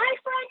like, hi,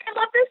 Frank, I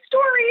love this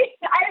story.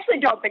 I actually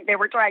don't think they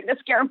were trying to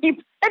scare me.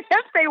 But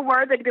if they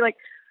were, they'd be like,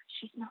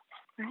 she's not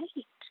that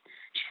right.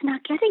 She's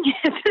not getting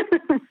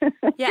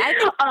it. Yeah,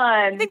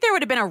 I think there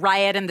would have been a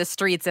riot in the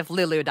streets if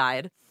Lulu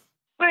died.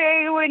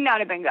 It would not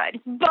have been good.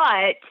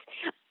 But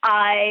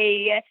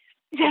my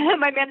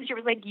manager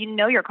was like,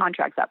 your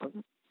contract's up. I was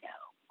like, no,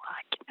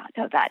 I did not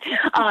know that.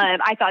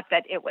 I thought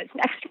that it was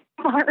next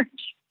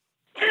March.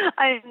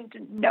 And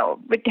no,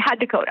 it had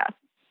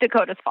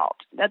Dakota's fault.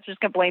 That's just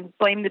going to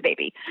blame the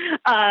baby.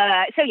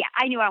 So yeah,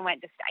 I knew I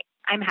wanted to stay.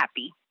 I'm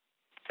happy.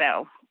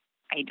 So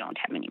I don't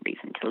have any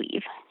reason to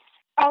leave.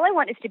 All I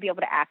want is to be able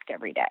to act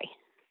every day.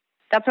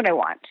 That's what I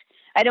want.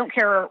 I don't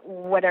care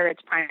whether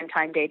it's prime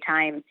time,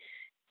 daytime,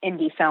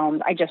 indie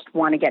film. I just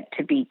want to get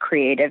to be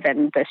creative,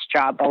 and this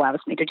job allows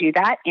me to do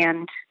that.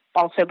 And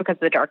also because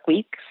the dark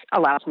weeks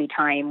allows me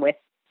time with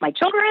my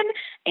children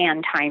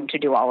and time to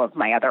do all of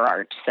my other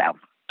art. So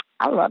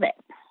I love it.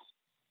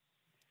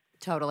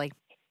 Totally.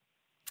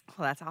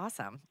 Well, that's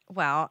awesome.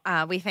 Well,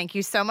 we thank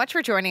you so much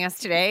for joining us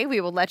today.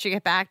 We will let you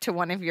get back to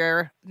one of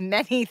your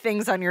many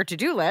things on your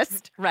to-do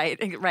list.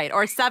 Right.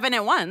 Or 7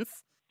 at once.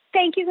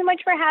 Thank you so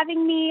much for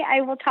having me.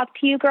 I will talk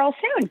to you girls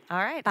soon. All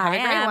right. Bye, Have a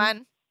great Em.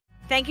 one.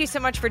 Thank you so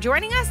much for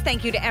joining us.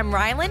 Thank you to Em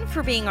Ryland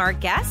for being our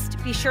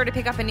guest. Be sure to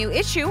pick up a new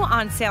issue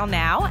on sale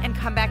now and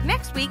come back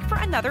next week for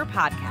another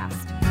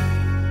podcast.